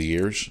museums over the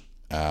years.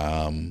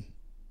 The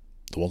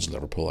ones in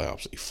Liverpool I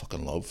absolutely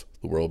fucking love.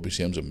 The World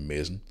Museum's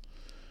amazing.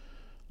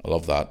 I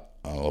love that.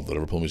 I love the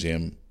Liverpool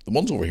Museum. The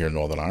ones over here in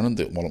Northern Ireland,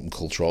 the one up in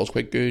Cultraw is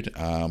quite good.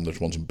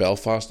 There's ones in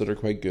Belfast that are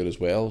quite good as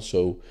well.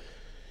 So,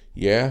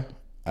 yeah,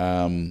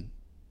 I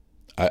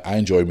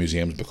enjoy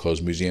museums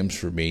because museums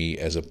for me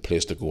is a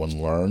place to go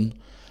and learn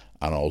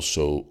and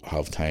also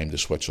have time to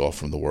switch off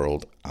from the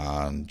world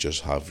and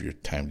just have your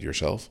time to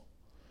yourself.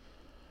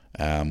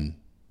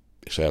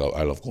 So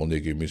I love going to a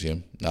good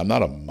museum. Now, I'm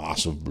not a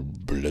massive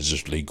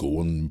religiously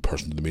going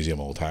person to the museum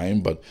all the time,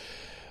 but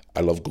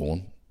I love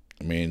going.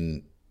 I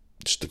mean,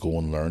 just to go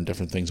and learn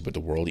different things about the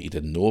world that you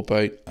didn't know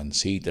about and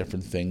see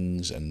different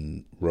things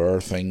and rare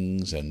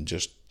things and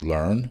just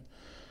learn.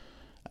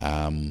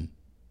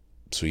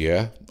 So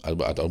yeah, I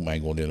don't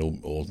mind going to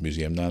an old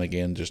museum now and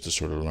again just to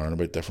sort of learn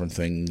about different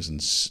things and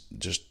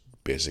just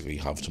basically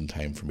have some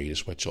time for me to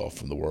switch off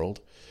from the world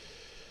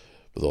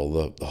with all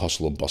the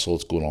hustle and bustle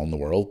that's going on in the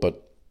world.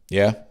 But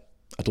yeah,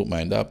 I don't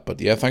mind that.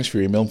 But yeah, thanks for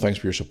your email and thanks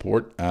for your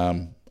support.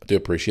 I do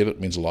appreciate it.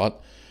 It means a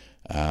lot.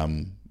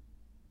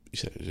 You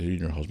said you and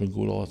your husband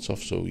go to all that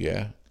stuff, so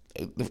yeah.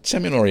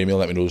 Send me another email,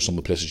 let me know some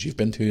of the places you've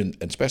been to, and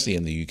especially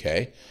in the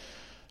UK.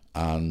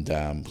 And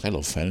I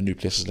love finding new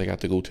places like that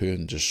to go to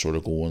and just sort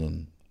of going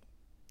and,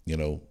 you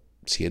know,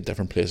 seeing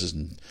different places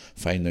and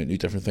finding out new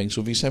different things.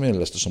 So if you send me a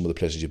list of some of the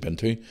places you've been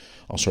to,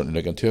 I'll certainly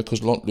look into it,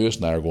 because Lewis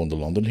and I are going to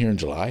London here in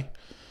July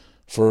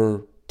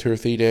for 2 or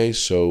 3 days,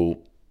 so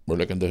we're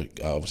looking to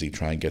obviously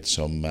try and get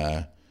some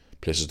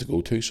places to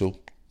go to. So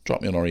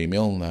drop me on our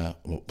email and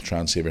we'll try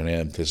and see if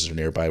any places are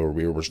nearby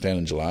where we're staying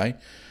in July,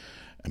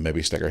 and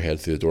maybe stick our head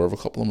through the door of a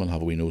couple of them and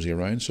have a wee nosy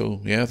around.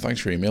 So yeah, thanks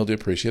for your email, do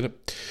appreciate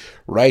it.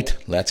 Right,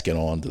 let's get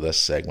on to this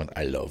segment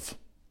I love.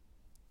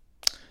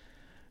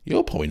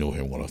 You'll probably know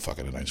who I'm going to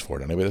fucking announce for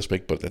it anyway this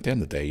week, but at the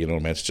end of the day, you know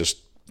what I mean, it's just,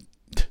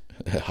 it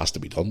has to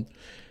be done.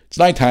 It's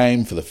now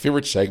time for the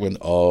favourite segment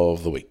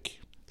of the week.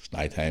 It's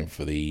now time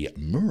for the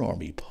Moor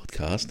Army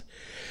podcast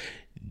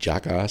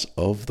Jackass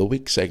of the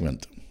Week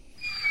segment.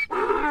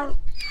 There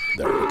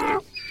we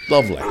go.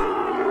 Lovely.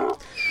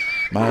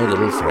 My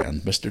little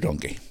friend, Mr.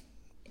 Donkey.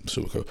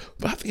 So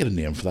we have to get a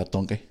name for that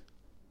donkey.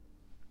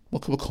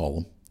 What could we call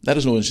him? Let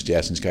us know in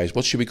suggestions, guys.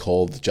 What should we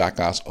call the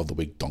Jackass of the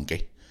Week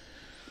donkey?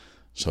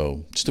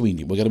 So, just we'll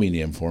get a wee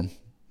name for him.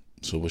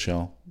 So we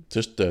shall.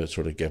 Just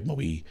sort of give him a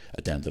wee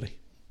identity.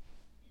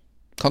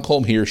 Can't call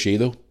him he or she,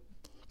 though,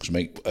 because we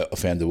might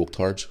offend the woke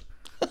tards.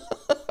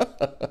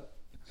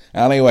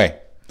 Anyway,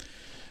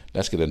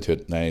 let's get into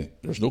it. Now,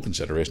 there's no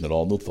consideration at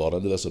all, no thought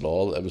into this at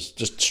all. It was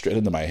just straight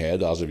into my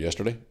head as of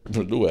yesterday.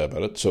 There's no way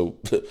about it. So,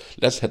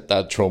 let's hit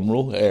that drum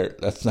roll there.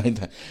 That's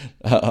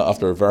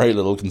after a very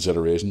little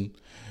consideration.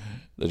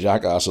 The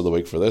Jackass of the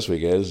Week for this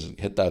week is,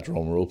 hit that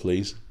drum roll,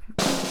 please.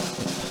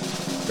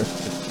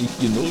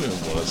 You know what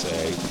I'm going to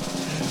say.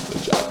 The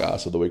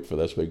Jackass of the Week for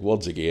this week,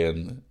 once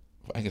again,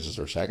 I guess it's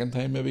our second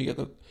time maybe get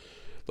it.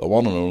 The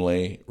one and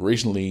only,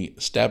 recently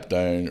stepped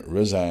down,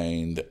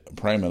 resigned,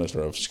 Prime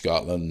Minister of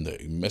Scotland,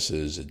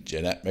 Mrs.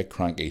 Jeanette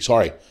McCranky.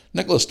 Sorry,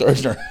 Nicola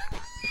Sturgeon.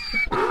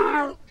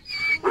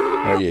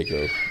 There you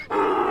go.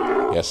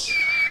 Yes.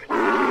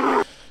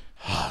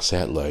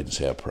 Say it loud and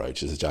say it proud.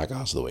 She's the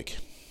Jackass of the Week.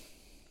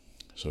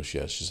 So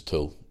she's a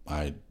tool.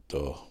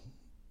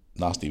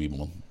 Nasty wee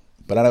woman.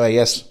 But anyway,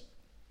 yes,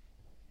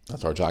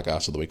 that's our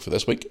jackass of the week for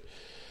this week.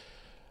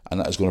 And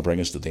that is going to bring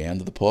us to the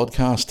end of the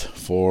podcast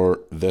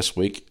for this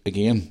week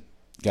again.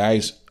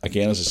 Guys,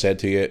 again, as I said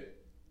to you,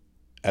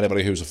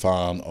 anybody who's a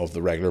fan of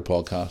the regular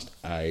podcast,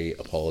 I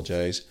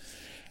apologise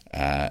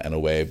in a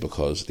way,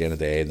 because at the end of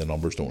the day, the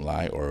numbers don't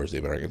lie, or as the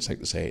Americans like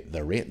to say,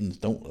 the ratings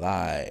don't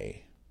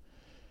lie.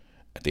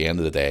 At the end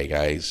of the day,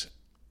 guys,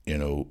 you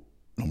know,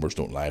 numbers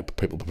don't lie.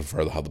 People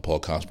prefer to have the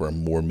podcast where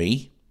more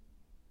me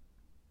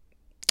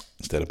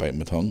instead of biting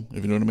my tongue,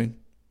 if you know what I mean.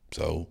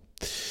 So,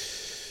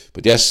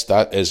 but yes,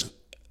 that is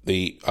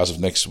as of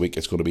next week,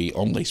 it's going to be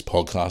Unleashed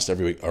podcast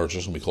every week, or it's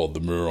just going to be called the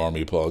Moor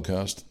Army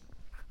podcast.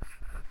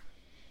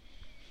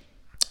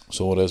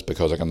 So it is,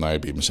 because I can now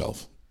be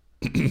myself.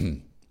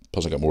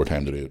 Plus I got more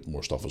time to do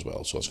more stuff as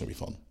well, so it's going to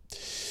be fun.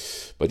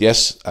 But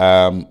yes,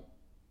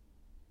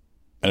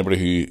 anybody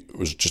who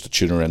was just a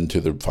tuner into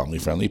the family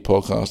friendly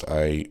podcast,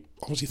 I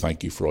obviously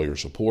thank you for all your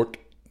support.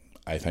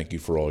 I thank you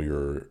for all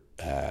your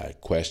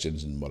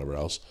questions and whatever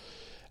else,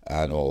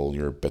 and all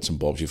your bits and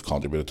bobs you've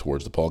contributed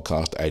towards the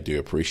podcast. I do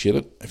appreciate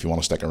it. If you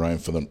want to stick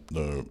around for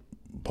the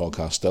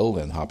podcast still,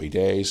 then happy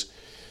days.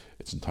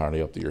 It's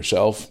entirely up to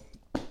yourself.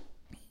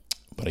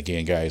 But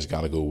again, guys,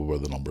 got to go where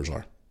the numbers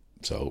are.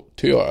 So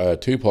two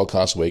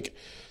podcasts a week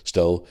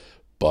still,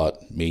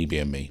 but me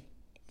being me.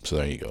 So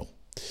there you go.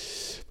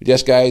 But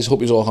yes, guys,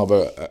 hope you all have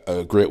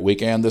a great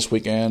weekend this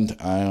weekend.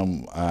 I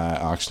am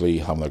actually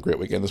having a great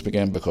weekend this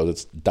weekend because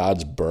it's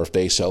Dad's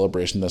birthday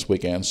celebration this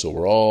weekend. So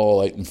we're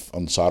all out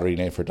on Saturday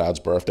night for Dad's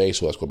birthday.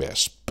 So that's going to be a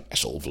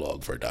special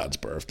vlog for Dad's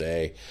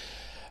birthday.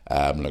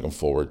 I'm looking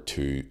forward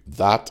to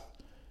that.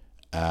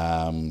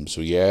 So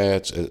yeah,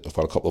 I've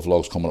got a couple of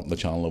vlogs coming up on the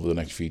channel over the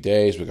next few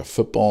days. We've got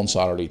football on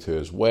Saturday too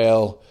as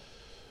well.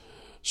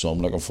 So I'm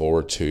looking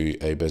forward to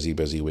a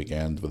busy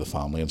weekend with the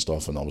family and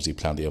stuff, and obviously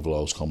plenty of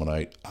vlogs coming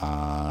out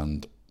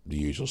and the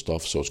usual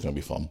stuff, so it's going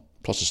to be fun.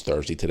 Plus it's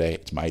Thursday today.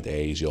 It's my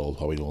day, as you all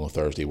probably know, on a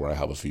Thursday, where I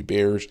have a few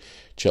beers,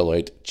 chill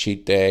out,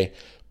 cheat day,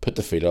 put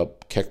the feet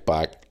up, kick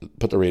back,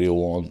 put the radio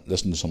on,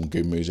 listen to some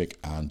good music,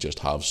 and just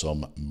have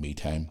some me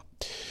time.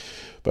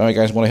 But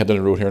anyway, guys, I'm going to head down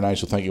the road here now,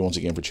 so thank you once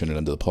again for tuning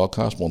into the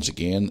podcast. Once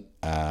again,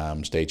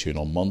 stay tuned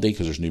on Monday,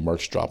 because there's new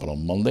merch dropping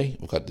on Monday.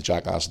 We've got the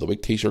Jackass of the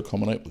Week t-shirt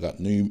coming out. We've got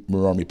new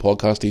Moor Army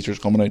podcast t-shirts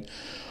coming out.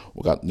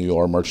 We've got new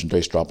our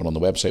merchandise dropping on the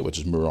website, which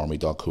is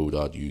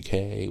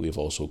moorarmy.co.uk. We've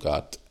also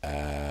got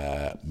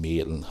me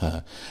and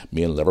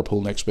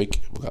Liverpool next week.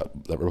 We've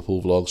got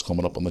Liverpool vlogs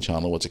coming up on the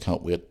channel, which I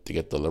can't wait to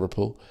get to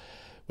Liverpool,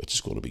 which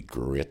is going to be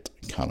great.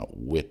 Cannot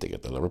wait to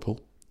get to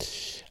Liverpool.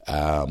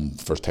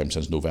 First time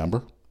since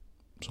November.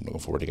 So I'm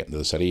looking forward to getting to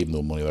the city, even though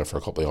I'm only there for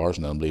a couple of hours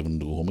and then I'm leaving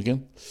to go home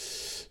again.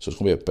 So it's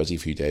going to be a busy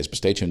few days. But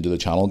stay tuned to the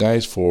channel,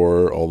 guys,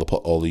 for all the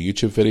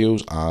YouTube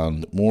videos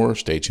and more.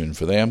 Stay tuned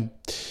for them.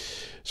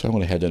 So I'm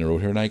going to head down the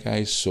road here now,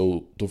 guys.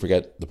 So don't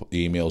forget the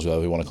emails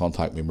if you want to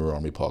contact me,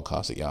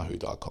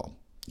 moorarmypodcast@yahoo.com.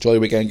 Enjoy the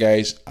weekend,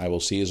 guys. I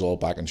will see you all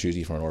back on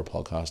Tuesday for another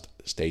podcast.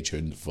 Stay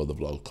tuned for the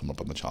vlog coming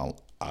up on the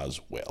channel as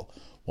well.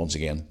 Once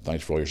again,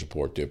 thanks for all your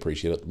support. Do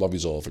appreciate it. Love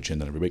you all for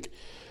tuning in every week.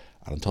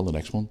 And until the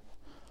next one,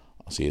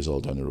 I'll see you all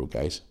down the road,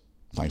 guys.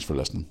 Thanks for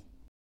listening.